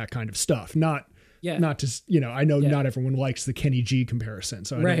version of that kind of stuff. Not just, you know, I know not everyone likes the Kenny G comparison.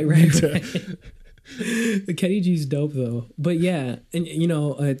 So right. The Kenny G's dope though. But yeah. And you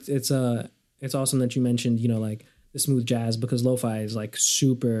know, it's awesome that you mentioned, you know, like the smooth jazz because lo-fi is like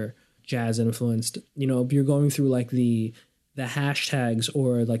super jazz influenced. You know, you're going through like the hashtags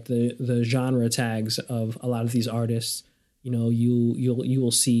or like the genre tags of a lot of these artists. You know, you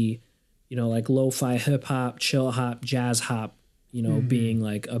will see, you know, like lo-fi hip hop, chill hop, jazz hop, you know, being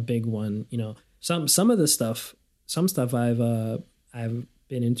like a big one. You know, some of the stuff, some stuff I've been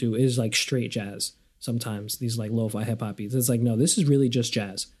into is like straight jazz. Sometimes these like lo-fi hip hop beats. It's like, no, this is really just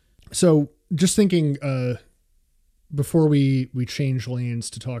jazz. So just thinking, before we change lanes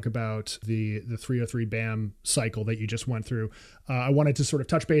to talk about the 303 BAM cycle that you just went through, I wanted to sort of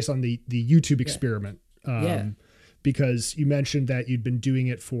touch base on the YouTube experiment. Because you mentioned that you'd been doing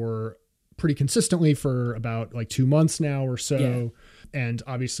it for pretty consistently for about like 2 months now or so. Yeah. And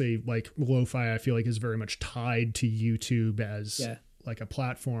obviously like lo-fi, I feel like is very much tied to YouTube as like a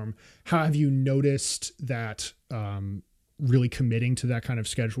platform. How have you noticed that really committing to that kind of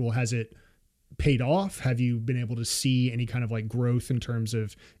schedule? Has it paid off? Have you been able to see any kind of like growth in terms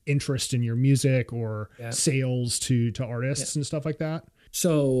of interest in your music or sales to artists and stuff like that?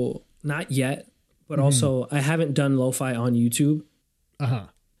 So not yet, but also I haven't done lo-fi on YouTube.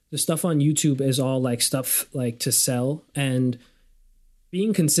 The stuff on YouTube is all like stuff like to sell, and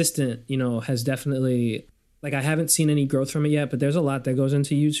being consistent, you know, has definitely like, I haven't seen any growth from it yet, but there's a lot that goes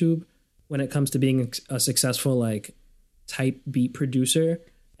into YouTube when it comes to being a successful like type beat producer.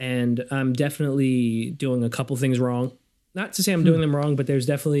 And I'm definitely doing a couple things wrong. Not to say I'm doing them wrong, but there's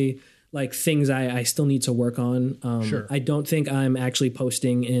definitely like things I still need to work on. I don't think I'm actually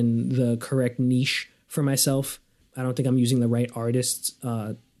posting in the correct niche for myself. I don't think I'm using the right artists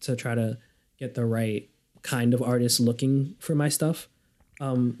to try to get the right kind of artists looking for my stuff.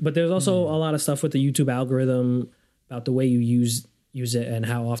 But there's also a lot of stuff with the YouTube algorithm about the way you use it and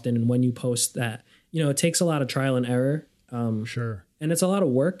how often and when you post that. You know, it takes a lot of trial and error. And it's a lot of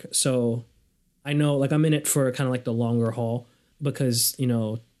work. So I know like I'm in it for kind of like the longer haul because, you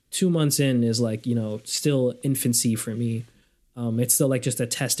know, 2 months in is like, you know, still infancy for me. It's still like just a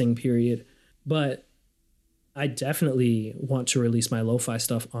testing period, but I definitely want to release my lo-fi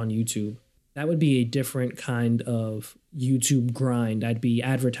stuff on YouTube. That would be a different kind of YouTube grind. I'd be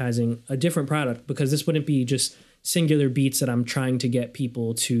advertising a different product because this wouldn't be just singular beats that I'm trying to get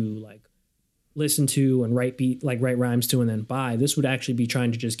people to like listen to and write rhymes to and then buy. This would actually be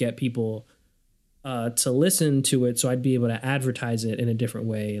trying to just get people to listen to it. So I'd be able to advertise it in a different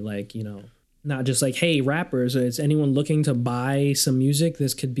way. Like, you know, not just like, hey, rappers, is anyone looking to buy some music?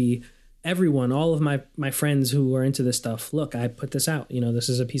 This could be everyone, all of my friends who are into this stuff. Look, I put this out, you know, this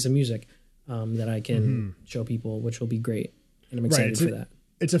is a piece of music that I can show people, which will be great. And I'm excited for that.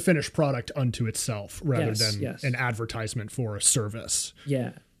 It's a finished product unto itself rather than an advertisement for a service.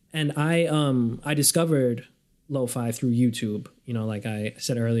 Yeah. And I discovered lo-fi through YouTube, you know, like I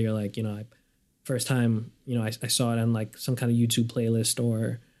said earlier, like, you know, first time, you know, I saw it on like some kind of YouTube playlist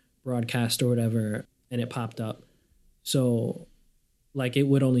or broadcast or whatever, and it popped up. So like, it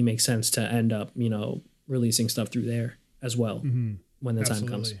would only make sense to end up, you know, releasing stuff through there as well when the time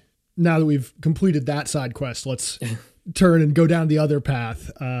comes. Now that we've completed that side quest, let's turn and go down the other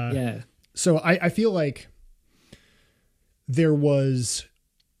path. So I feel like there was,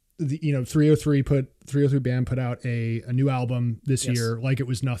 you know, 303 BAM put out a new album this year, Like It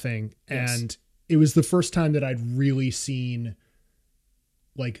Was Nothing. And it was the first time that I'd really seen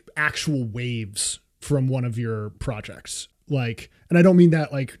like actual waves from one of your projects. like, and I don't mean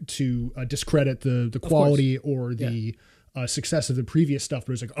that like to discredit the quality or the success of the previous stuff,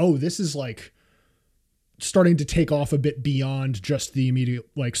 but it's like, oh, this is like starting to take off a bit beyond just the immediate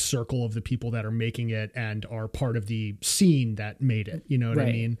like circle of the people that are making it and are part of the scene that made it. You know what I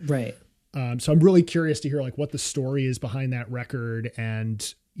mean? Right. So I'm really curious to hear like what the story is behind that record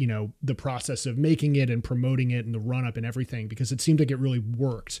and, you know, the process of making it and promoting it and the run up and everything, because it seemed like it really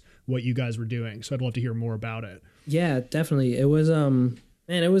worked what you guys were doing. So I'd love to hear more about it. Yeah, definitely. It was, man,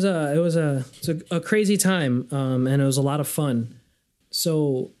 it was a crazy time. And it was a lot of fun.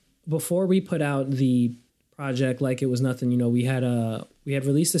 So before we put out the project, Like It Was Nothing, you know, we had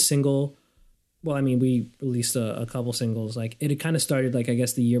released a single. Well, I mean, we released a couple singles. Like it had kind of started, like, I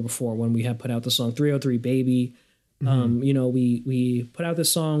guess the year before when we had put out the song 303 Baby. You know, we put out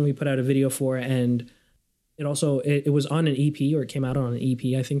this song, we put out a video for it, and it also, it was on an EP, or it came out on an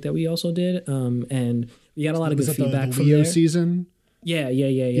EP, I think, that we also did. And we got a lot of good feedback the from Leo there. season? Yeah.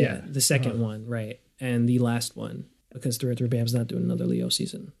 The second one, right. And the last one, because 303 Bam's not doing another Leo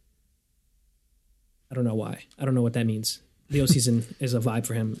season. I don't know why. I don't know what that means. Leo season is a vibe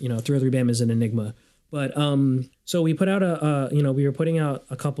for him. You know, 303 Bam is an enigma. But so we put out we put out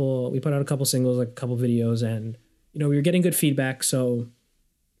a couple singles, like a couple videos, and, you know, we were getting good feedback. So,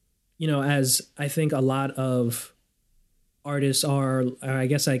 you know, as I think a lot of artists are, or I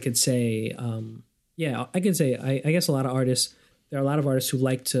guess I could say, I guess a lot of artists, there are a lot of artists who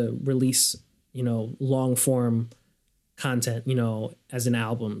like to release, you know, long form content, you know, as in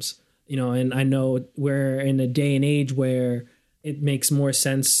albums. You know, and I know we're in a day and age where it makes more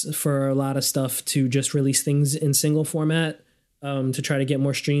sense for a lot of stuff to just release things in single format, to try to get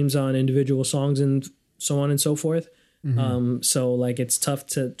more streams on individual songs and so on and so forth. So like it's tough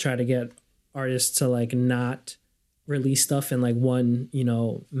to try to get artists to like not release stuff in like one, you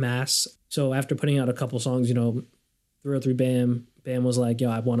know, mass. So after putting out a couple songs, you know, 303 Bam was like, yo,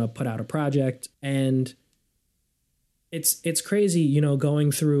 I want to put out a project. And it's crazy, you know,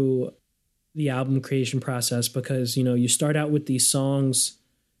 going through the album creation process, because, you know, you start out with these songs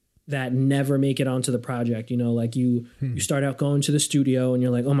that never make it onto the project. You know, like you start out going to the studio and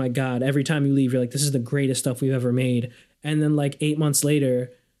you're like, oh my God, every time you leave, you're like, this is the greatest stuff we've ever made. And then like 8 months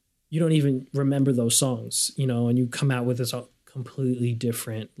later, you don't even remember those songs, you know, and you come out with this completely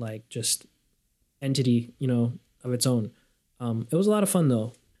different, like just entity, you know, of its own. It was a lot of fun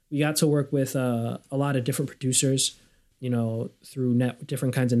though. We got to work with a lot of different producers, you know, through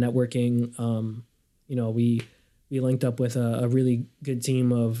different kinds of networking. You know, we linked up with a really good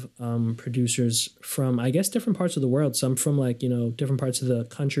team of producers from, I guess, different parts of the world. Some from like, you know, different parts of the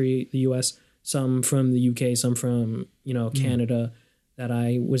country, the US, some from the UK, some from, you know, Canada, that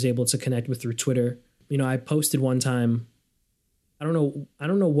I was able to connect with through Twitter. You know, I posted one time, I don't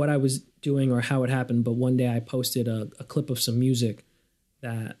know what I was doing or how it happened, but one day I posted a clip of some music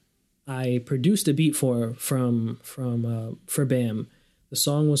that I produced a beat for Bam. The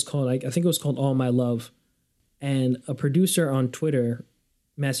song was called, I think it was called All My Love. And a producer on Twitter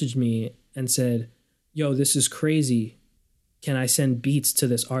messaged me and said, yo, this is crazy. Can I send beats to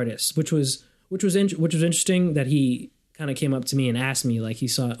this artist? Which was interesting that he kind of came up to me and asked me, like, he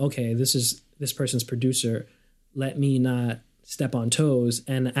saw, okay, this is this person's producer. Let me not step on toes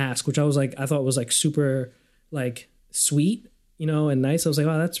and ask, which I thought was like super like sweet, you know, and nice. I was like,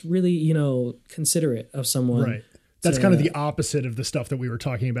 oh, that's really, you know, considerate of someone. Right. That's kind of the opposite of the stuff that we were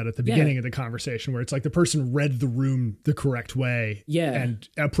talking about at the beginning of the conversation, where it's like the person read the room the correct way and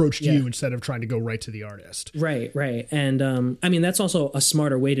approached you instead of trying to go right to the artist. Right. And I mean, that's also a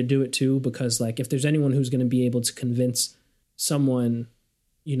smarter way to do it too, because like if there's anyone who's going to be able to convince someone,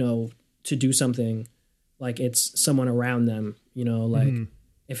 you know, to do something, like it's someone around them, you know, like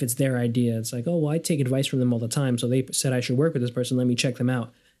if it's their idea, it's like, oh, well, I take advice from them all the time. So they said I should work with this person. Let me check them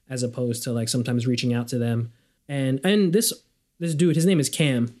out, as opposed to like sometimes reaching out to them. And this dude, his name is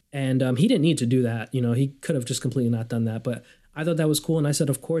Cam, and he didn't need to do that. You know, he could have just completely not done that. But I thought that was cool. And I said,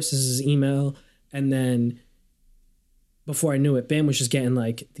 of course, this is his email. And then before I knew it, Bam was just getting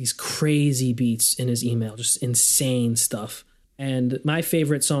like these crazy beats in his email, just insane stuff. And my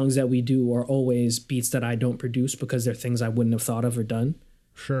favorite songs that we do are always beats that I don't produce, because they're things I wouldn't have thought of or done.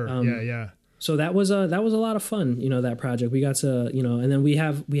 Sure. Yeah. So that was a lot of fun, you know, that project. We got to, you know, and then we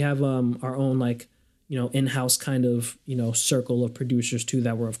have our own, like, you know, in-house kind of, you know, circle of producers too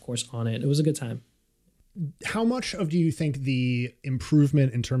that were of course on it. It was a good time. How much do you think the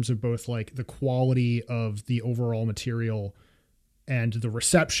improvement in terms of both like the quality of the overall material and the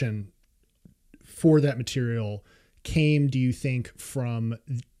reception for that material came, do you think, from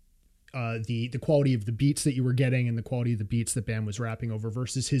the quality of the beats that you were getting and the quality of the beats that Bam was rapping over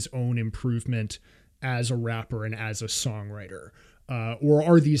versus his own improvement as a rapper and as a songwriter? Or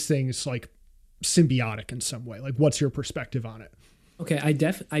are these things like symbiotic in some way? Like, what's your perspective on it? Okay, I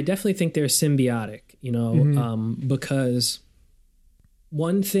definitely think they're symbiotic, you know, because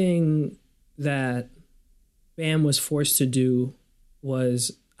one thing that Bam was forced to do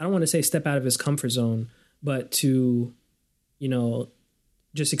was, I don't want to say step out of his comfort zone, but to, you know,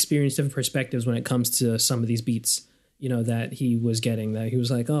 just experience different perspectives when it comes to some of these beats, you know, that he was getting. That he was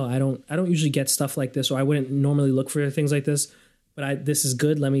like, oh, I don't usually get stuff like this, or I wouldn't normally look for things like this, but this is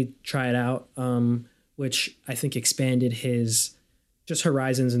good. Let me try it out. Which I think expanded his just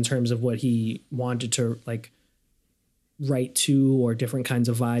horizons in terms of what he wanted to like write to, or different kinds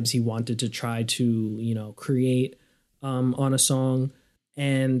of vibes he wanted to try to, you know, create on a song.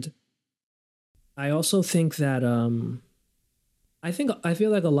 And I also think that I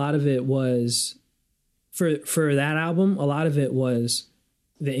feel like a lot of it was for that album, a lot of it was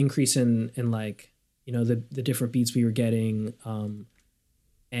the increase in like, you know, the different beats we were getting,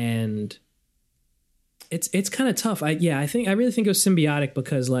 and it's kind of tough. I really think it was symbiotic,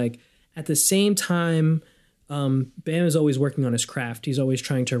 because like at the same time, Bam is always working on his craft. He's always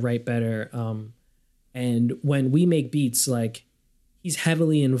trying to write better. And when we make beats, like he's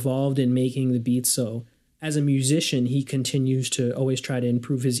heavily involved in making the beats. So as a musician, he continues to always try to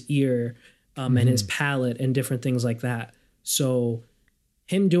improve his ear, and his palette and different things like that. So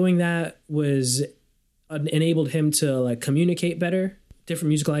him doing that was enabled him to like communicate better different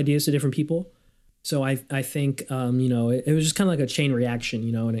musical ideas to different people. So I think, you know, it was just kind of like a chain reaction,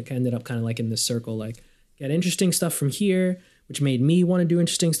 you know, and it ended up kind of like in this circle, like get interesting stuff from here, which made me want to do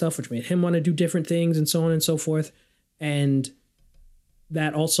interesting stuff, which made him want to do different things, and so on and so forth. And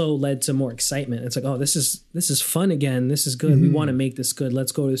that also led to more excitement. It's like, oh, this is fun again. This is good. We want to make this good.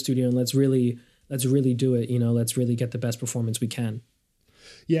 Let's go to the studio and let's really do it. You know, let's really get the best performance we can.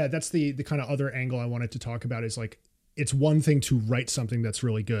 Yeah, that's the kind of other angle I wanted to talk about, is like, it's one thing to write something that's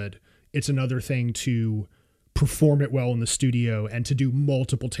really good. It's another thing to perform it well in the studio and to do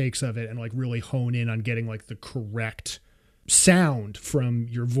multiple takes of it and like really hone in on getting like the correct sound from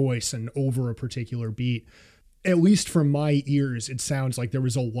your voice and over a particular beat. At least from my ears, it sounds like there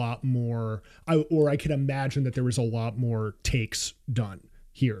was a lot more, I could imagine that there was a lot more takes done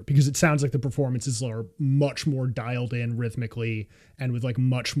here, because it sounds like the performances are much more dialed in rhythmically and with like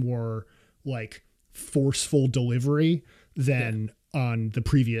much more like forceful delivery than on the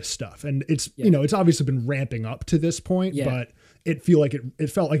previous stuff. And it's, you know, it's obviously been ramping up to this point, but it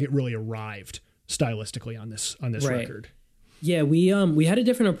felt like it really arrived stylistically on this record. Yeah. We had a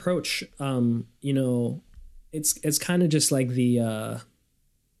different approach. You know, it's kind of just like the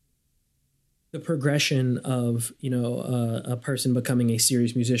progression of, you know, a person becoming a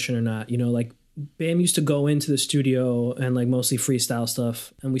serious musician or not. You know, like Bam used to go into the studio and like mostly freestyle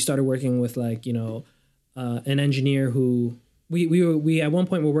stuff, and we started working with like, you know, an engineer who we at one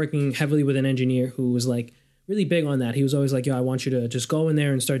point were working heavily with an engineer who was like really big on that. He was always like, yo, I want you to just go in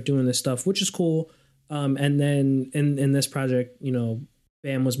there and start doing this stuff, which is cool. And then in this project, you know,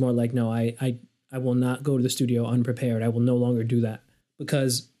 Bam was more like, no, I will not go to the studio unprepared. I will no longer do that,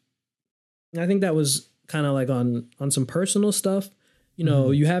 because I think that was kind of like on some personal stuff. You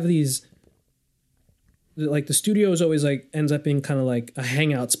know, you have these, like the studio is always like ends up being kind of like a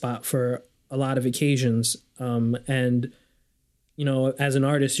hangout spot for a lot of occasions. And, you know, as an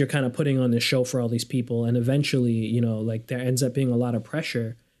artist, you're kind of putting on this show for all these people. And eventually, you know, like there ends up being a lot of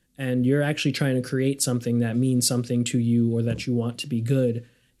pressure, and you're actually trying to create something that means something to you or that you want to be good.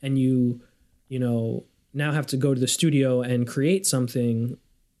 And you know, now have to go to the studio and create something,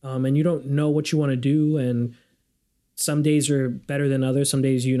 and you don't know what you want to do. And some days are better than others. Some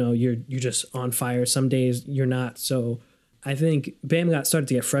days, you know, you're just on fire. Some days you're not. So I think Bam started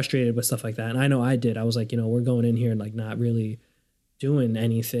to get frustrated with stuff like that. And I know I did. I was like, you know, we're going in here and like not really doing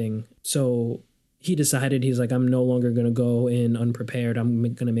anything. So he decided, he's like, I'm no longer going to go in unprepared. I'm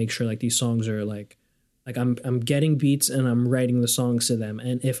going to make sure like these songs are like I'm getting beats and I'm writing the songs to them.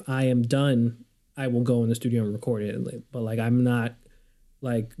 And if I am done, I will go in the studio and record it. But like, I'm not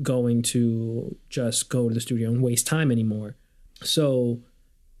like going to just go to the studio and waste time anymore. So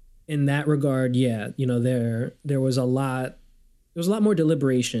in that regard, yeah, you know, there was a lot more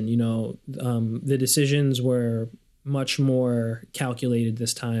deliberation, you know, the decisions were much more calculated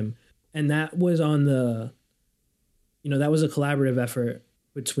this time. And that was on the, you know, that was a collaborative effort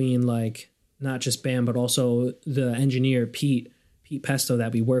between like not just Bam, but also the engineer, Pete Pesto,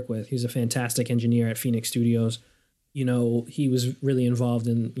 that we work with. He's a fantastic engineer at Phoenix Studios. You know, he was really involved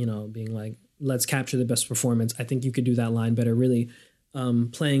in, you know, being like, let's capture the best performance. I think you could do that line better, really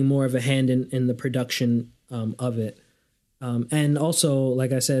playing more of a hand in the production of it. And also,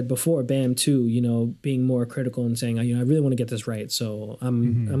 like I said before, BAM too, you know, being more critical and saying, you know, I really want to get this right. So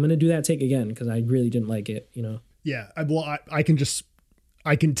I'm going to do that take again because I really didn't like it, you know? Yeah. I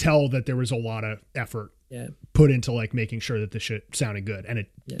can tell that there was a lot of effort Yeah. put into like making sure that this shit sounded good. And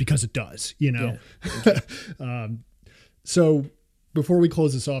because it does, you know? Yeah. So before we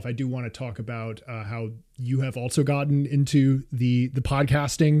close this off, I do want to talk about how you have also gotten into the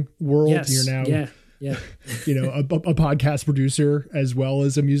podcasting world. Yes. You're now, Yeah. you know, a podcast producer as well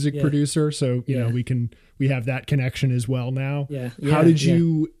as a music producer. So, you know, we have that connection as well now. Yeah. How did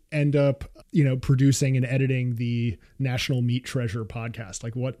you end up, you know, producing and editing the National Meat Treasure podcast?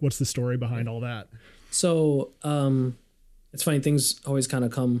 Like what's the story behind all that? So, it's funny. Things always kind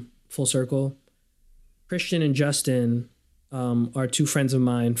of come full circle. Christian and Justin, are two friends of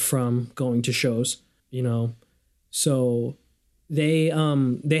mine from going to shows, you know, so they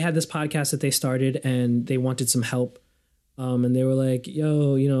had this podcast that they started and they wanted some help. And they were like,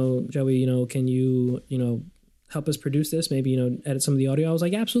 yo, you know, Joey, you know, can you, you know, help us produce this? Maybe, you know, edit some of the audio. I was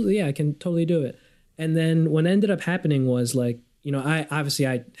like, absolutely. Yeah, I can totally do it. And then what ended up happening was like, you know, I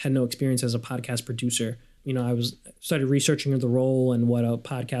had no experience as a podcast producer. You know, I started researching the role and what a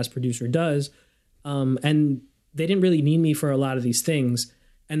podcast producer does. And they didn't really need me for a lot of these things.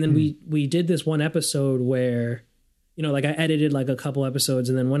 And then we did this one episode where, you know, like I edited like a couple episodes,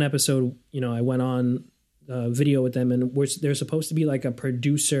 and then one episode, you know, I went on video with them, and there's supposed to be like a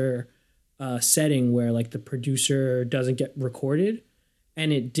producer setting where like the producer doesn't get recorded,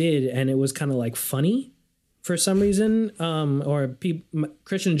 and it did, and it was kind of like funny for some reason.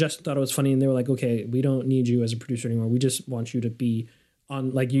 Christian and Justin thought it was funny, and they were like, okay, we don't need you as a producer anymore. We just want you to be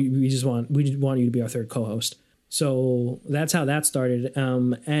on, like, we just want you to be our third co-host. So that's how that started.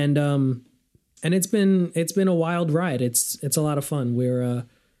 And it's been a wild ride. It's a lot of fun. We're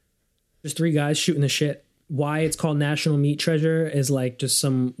just three guys shooting the shit. Why it's called National Meat Treasure is like just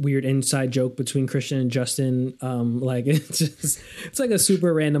some weird inside joke between Christian and Justin. Like it's like a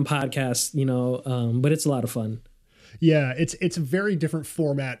super random podcast, you know, but it's a lot of fun. Yeah, it's a very different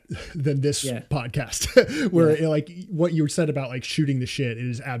format than this podcast, where like what you said about like shooting the shit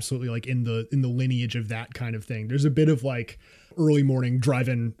is absolutely like in the lineage of that kind of thing. There's a bit of like early morning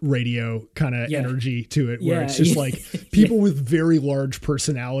drive-in radio kind of energy to it, where it's just like people with very large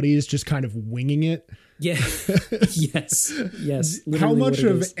personalities just kind of winging it. Yeah. Yes. How much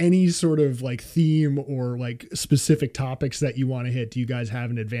of any sort of like theme or like specific topics that you want to hit do you guys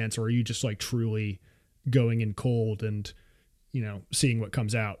have in advance, or are you just like truly going in cold and, you know, seeing what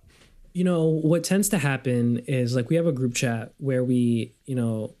comes out? You know, what tends to happen is like we have a group chat where we, you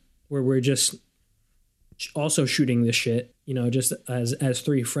know, where we're just also shooting this shit, you know, just as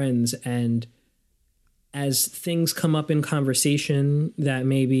three friends. And as things come up in conversation that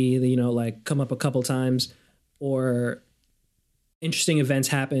maybe, you know, like come up a couple times, or interesting events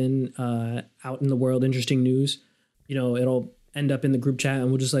happen out in the world, interesting news, you know, it'll end up in the group chat, and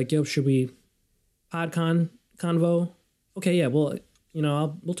we'll just like, yo, should we convo? Okay, yeah, well, you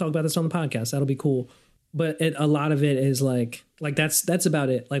know, we'll talk about this on the podcast. That'll be cool. But a lot of it is like that's about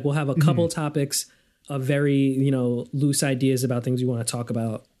it. Like we'll have a couple topics of very, you know, loose ideas about things we want to talk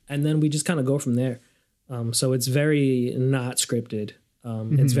about, and then we just kind of go from there. So it's very not scripted.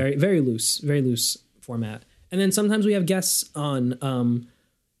 It's very, very loose format. And then sometimes we have guests on,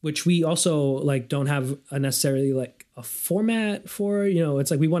 which we also like don't have a necessarily like a format for, you know,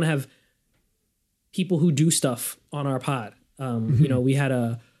 it's like we want to have people who do stuff on our pod. You know, we had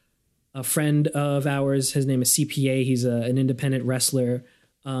a friend of ours, his name is CPA. He's an independent wrestler.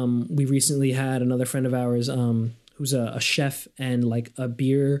 We recently had another friend of ours who's a chef and like a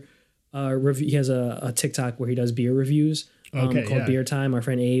beer review. He has a TikTok where he does beer reviews called Beer Time. Our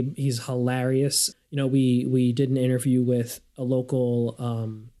friend Abe, he's hilarious. You know, we did an interview with a local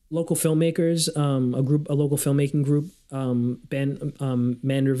filmmakers, a local filmmaking group,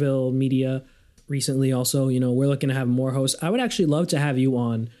 Manderville Media. Recently also, you know, we're looking to have more hosts. I would actually love to have you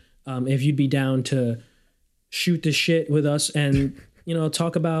on if you'd be down to shoot the shit with us and, you know,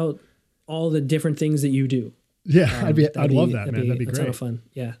 talk about all the different things that you do. Yeah, I'd love that, man. That'd be great. A ton of fun.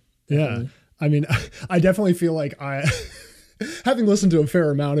 Yeah. Definitely. Yeah. I mean, I definitely feel like having listened to a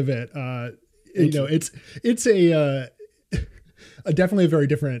fair amount of it, you know, it's definitely a very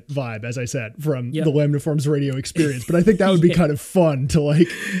different vibe, as I said, from the Lamniforms radio experience. But I think that would be kind of fun to like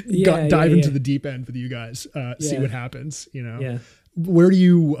dive into the deep end with you guys, see what happens, you know? Yeah. Where do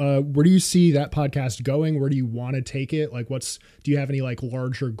you see that podcast going? Where do you want to take it? Like do you have any like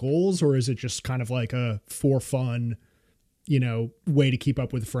larger goals, or is it just kind of like a for fun, you know, way to keep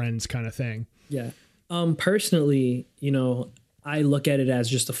up with friends kind of thing? Yeah. Personally, you know, I look at it as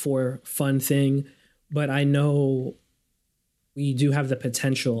just a for fun thing, but I know we do have the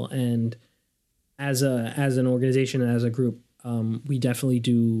potential, and as an organization and as a group, we definitely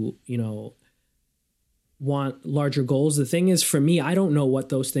do, want larger goals. The thing is, for me, I don't know what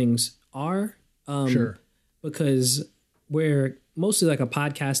those things are. Sure. Because we're mostly like a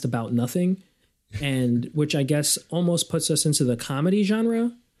podcast about nothing, and which I guess almost puts us into the comedy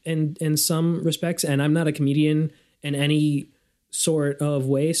genre in some respects. And I'm not a comedian in any sort of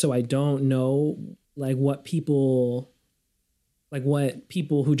way, so I don't know what people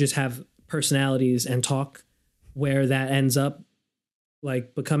who just have personalities and talk, where that ends up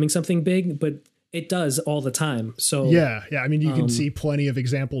becoming something big, but it does all the time. So yeah. I mean, you can see plenty of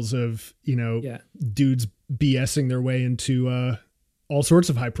examples of, dudes BSing their way into all sorts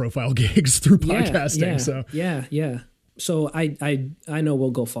of high profile gigs through podcasting. So I know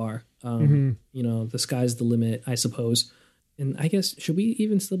we'll go far. The sky's the limit, I suppose. And I guess, should we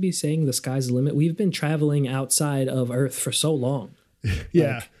even still be saying the sky's the limit? We've been traveling outside of Earth for so long.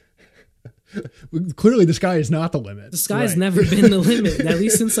 Yeah. Clearly the sky is not the limit. The sky's never been the limit, at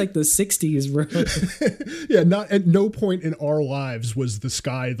least since the 60s, bro. Yeah, not at no point in our lives was the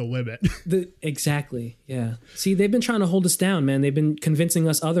sky the limit. Exactly. Yeah. See, they've been trying to hold us down, man. They've been convincing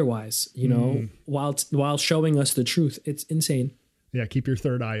us otherwise, while showing us the truth. It's insane. Yeah, keep your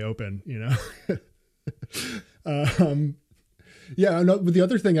third eye open, Yeah, no, but the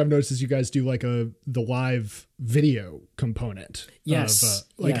other thing I've noticed is you guys do the live video component. Yes.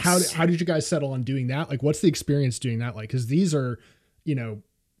 How did you guys settle on doing that? What's the experience doing that like? Because these are, the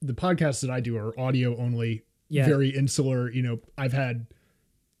podcasts that I do are audio only, very insular.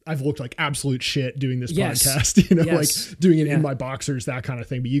 I've looked like absolute shit doing this podcast, doing it in my boxers, that kind of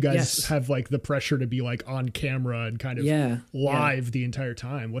thing. But you guys have the pressure to be on camera and kind of live the entire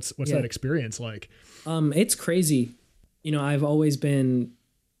time. What's that experience like? It's crazy. I've always been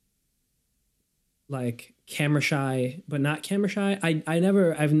camera shy, but not camera shy. I've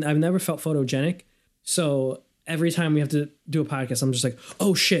never felt photogenic. So every time we have to do a podcast, I'm just like,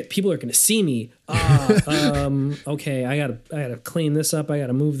 oh shit, people are going to see me. Okay. I gotta clean this up. I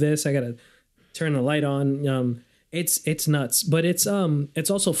gotta move this. I gotta turn the light on. It's nuts, but it's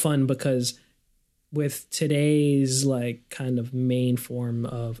also fun because with today's kind of main form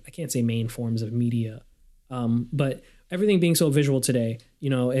of, I can't say main forms of media. But everything being so visual today,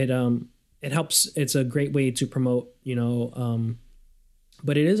 it helps. It's a great way to promote,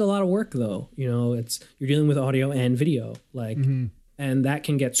 but it is a lot of work though. You're dealing with audio and video, and that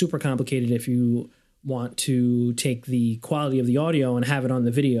can get super complicated if you want to take the quality of the audio and have it on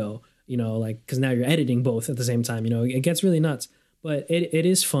the video, cause now you're editing both at the same time, it gets really nuts, but it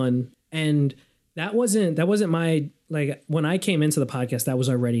is fun. And that wasn't my, when I came into the podcast, that was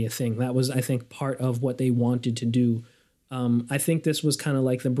already a thing. That was, I think, part of what they wanted to do. I think this was kind of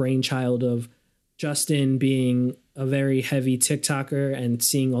the brainchild of Justin being a very heavy TikToker and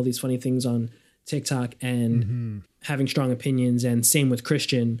seeing all these funny things on TikTok and having strong opinions, and same with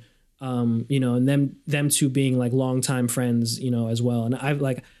Christian, and them two being longtime friends, as well. And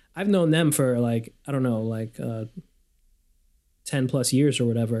I've known them for I don't know, 10 plus years or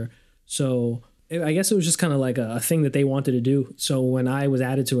whatever. So I guess it was just kind of a thing that they wanted to do. So when I was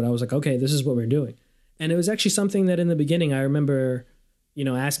added to it, I was like, okay, this is what we're doing. And it was actually something that in the beginning, I remember,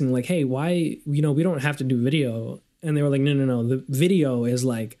 asking hey, why, we don't have to do video. And they were like, no. The video is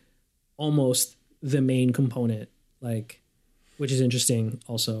almost the main component, which is interesting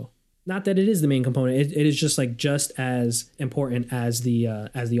also. Not that it is the main component. It is just just as important as the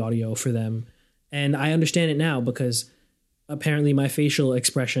audio for them. And I understand it now because apparently my facial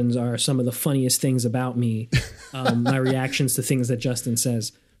expressions are some of the funniest things about me. My reactions to things that Justin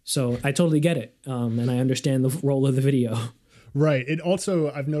says. So I totally get it. And I understand the role of the video. Right. It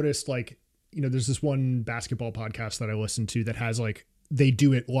also, I've noticed there's this one basketball podcast that I listen to that has they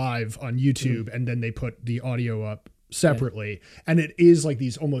do it live on YouTube and then they put the audio up separately. Yeah. And it is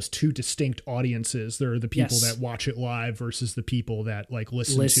these almost two distinct audiences. There are the people that watch it live versus the people that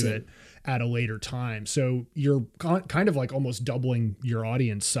listen to it at a later time. So you're kind of almost doubling your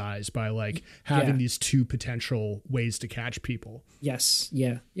audience size by having these two potential ways to catch people. Yes.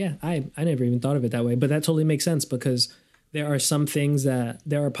 Yeah. Yeah. I never even thought of it that way, but that totally makes sense because there are some things there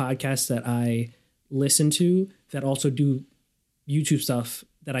are podcasts that I listen to that also do YouTube stuff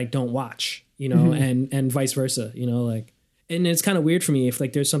that I don't watch, and vice versa, and it's kind of weird for me if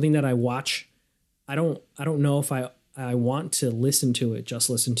there's something that I watch, I don't know if I want to listen to it, just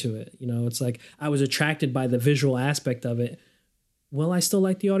listen to it. It's I was attracted by the visual aspect of it. Will I still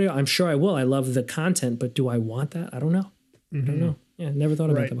like the audio? I'm sure I will. I love the content, but do I want that? I don't know. I don't know. Yeah. Never thought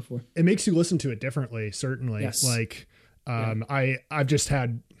about that before. It makes you listen to it differently. Certainly. Yes. I've just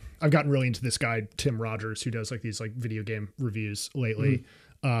had, I've gotten really into this guy, Tim Rogers, who does like these like video game reviews lately.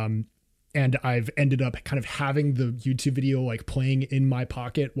 And I've ended up kind of having the YouTube video like playing in my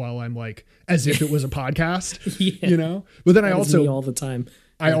pocket while I'm like, as if it was a podcast, you know? But then that I also me all the time.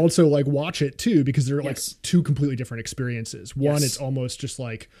 I also like watch it too, because they're like Yes. two completely different experiences. One, Yes. it's almost just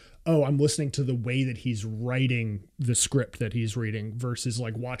like, oh, I'm listening to the way that he's writing the script that he's reading versus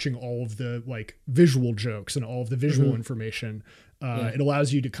like watching all of the like visual jokes and all of the visual information. It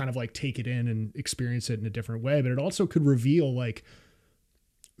allows you to kind of like take it in and experience it in a different way, but it also could reveal like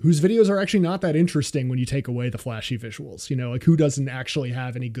whose videos are actually not that interesting when you take away the flashy visuals, you know, like who doesn't actually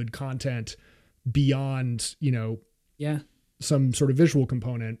have any good content beyond, you know, Yeah. some sort of visual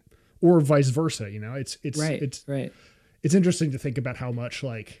component, or vice versa. You know, it's Right. it's interesting to think about how much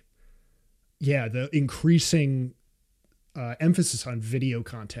like, yeah, the increasing emphasis on video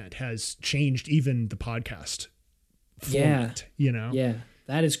content has changed even the podcast format, you know? Yeah.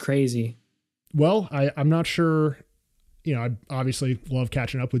 That is crazy. Well, I'm not sure, you know, I obviously love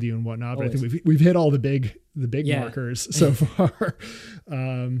catching up with you and whatnot, but I Always. think we've hit all the big Yeah. markers so far.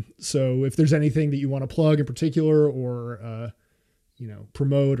 So if there's anything that you want to plug in particular, or, you know,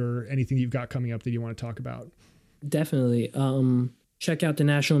 promote, or anything you've got coming up that you want to talk about. Definitely. Check out the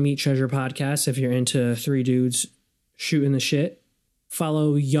National Meat Treasure podcast if you're into three dudes shooting the shit.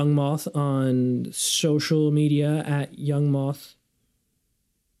 Follow Young Moth on social media at Young Moth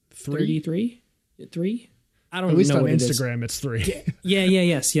 33. 3. I don't know. At least on what it is. Instagram, it's 3.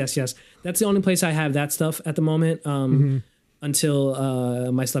 Yes. That's the only place I have that stuff at the moment.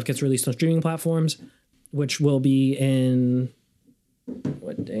 Until my stuff gets released on streaming platforms, which will be in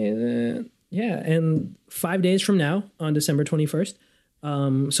what day is it? Yeah, in 5 days from now on December 21st.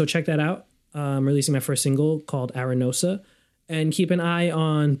 So check that out. I'm releasing my first single called Arenosa, and keep an eye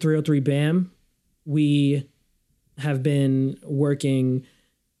on 303 BAM. We have been working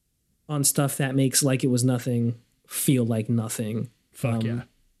on stuff that makes Like It Was Nothing feel like nothing. Fuck yeah.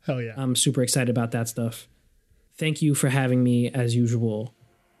 Hell yeah. I'm super excited about that stuff. Thank you for having me as usual.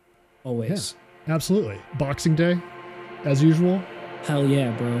 Always. Absolutely. Boxing Day, as usual. Hell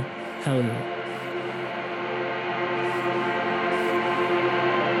yeah, bro. Hell yeah.